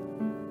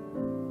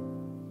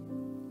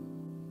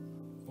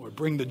 Lord,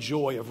 bring the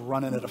joy of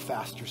running at a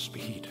faster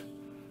speed,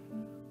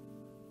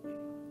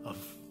 of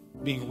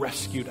being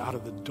rescued out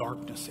of the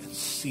darkness and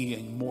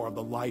seeing more of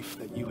the life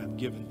that you have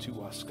given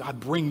to us. God,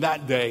 bring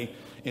that day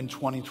in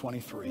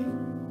 2023.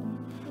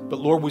 But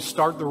Lord, we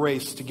start the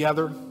race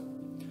together.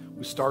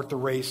 We start the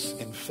race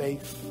in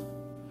faith.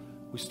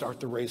 We start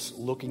the race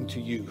looking to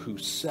you who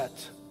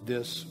set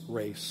this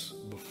race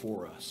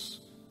before us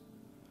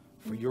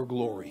for your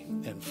glory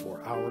and for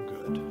our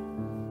good.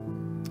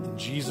 In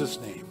Jesus'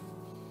 name,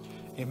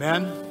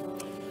 amen.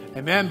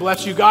 Amen.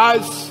 Bless you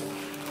guys.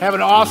 Have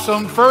an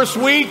awesome first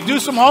week. Do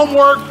some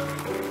homework.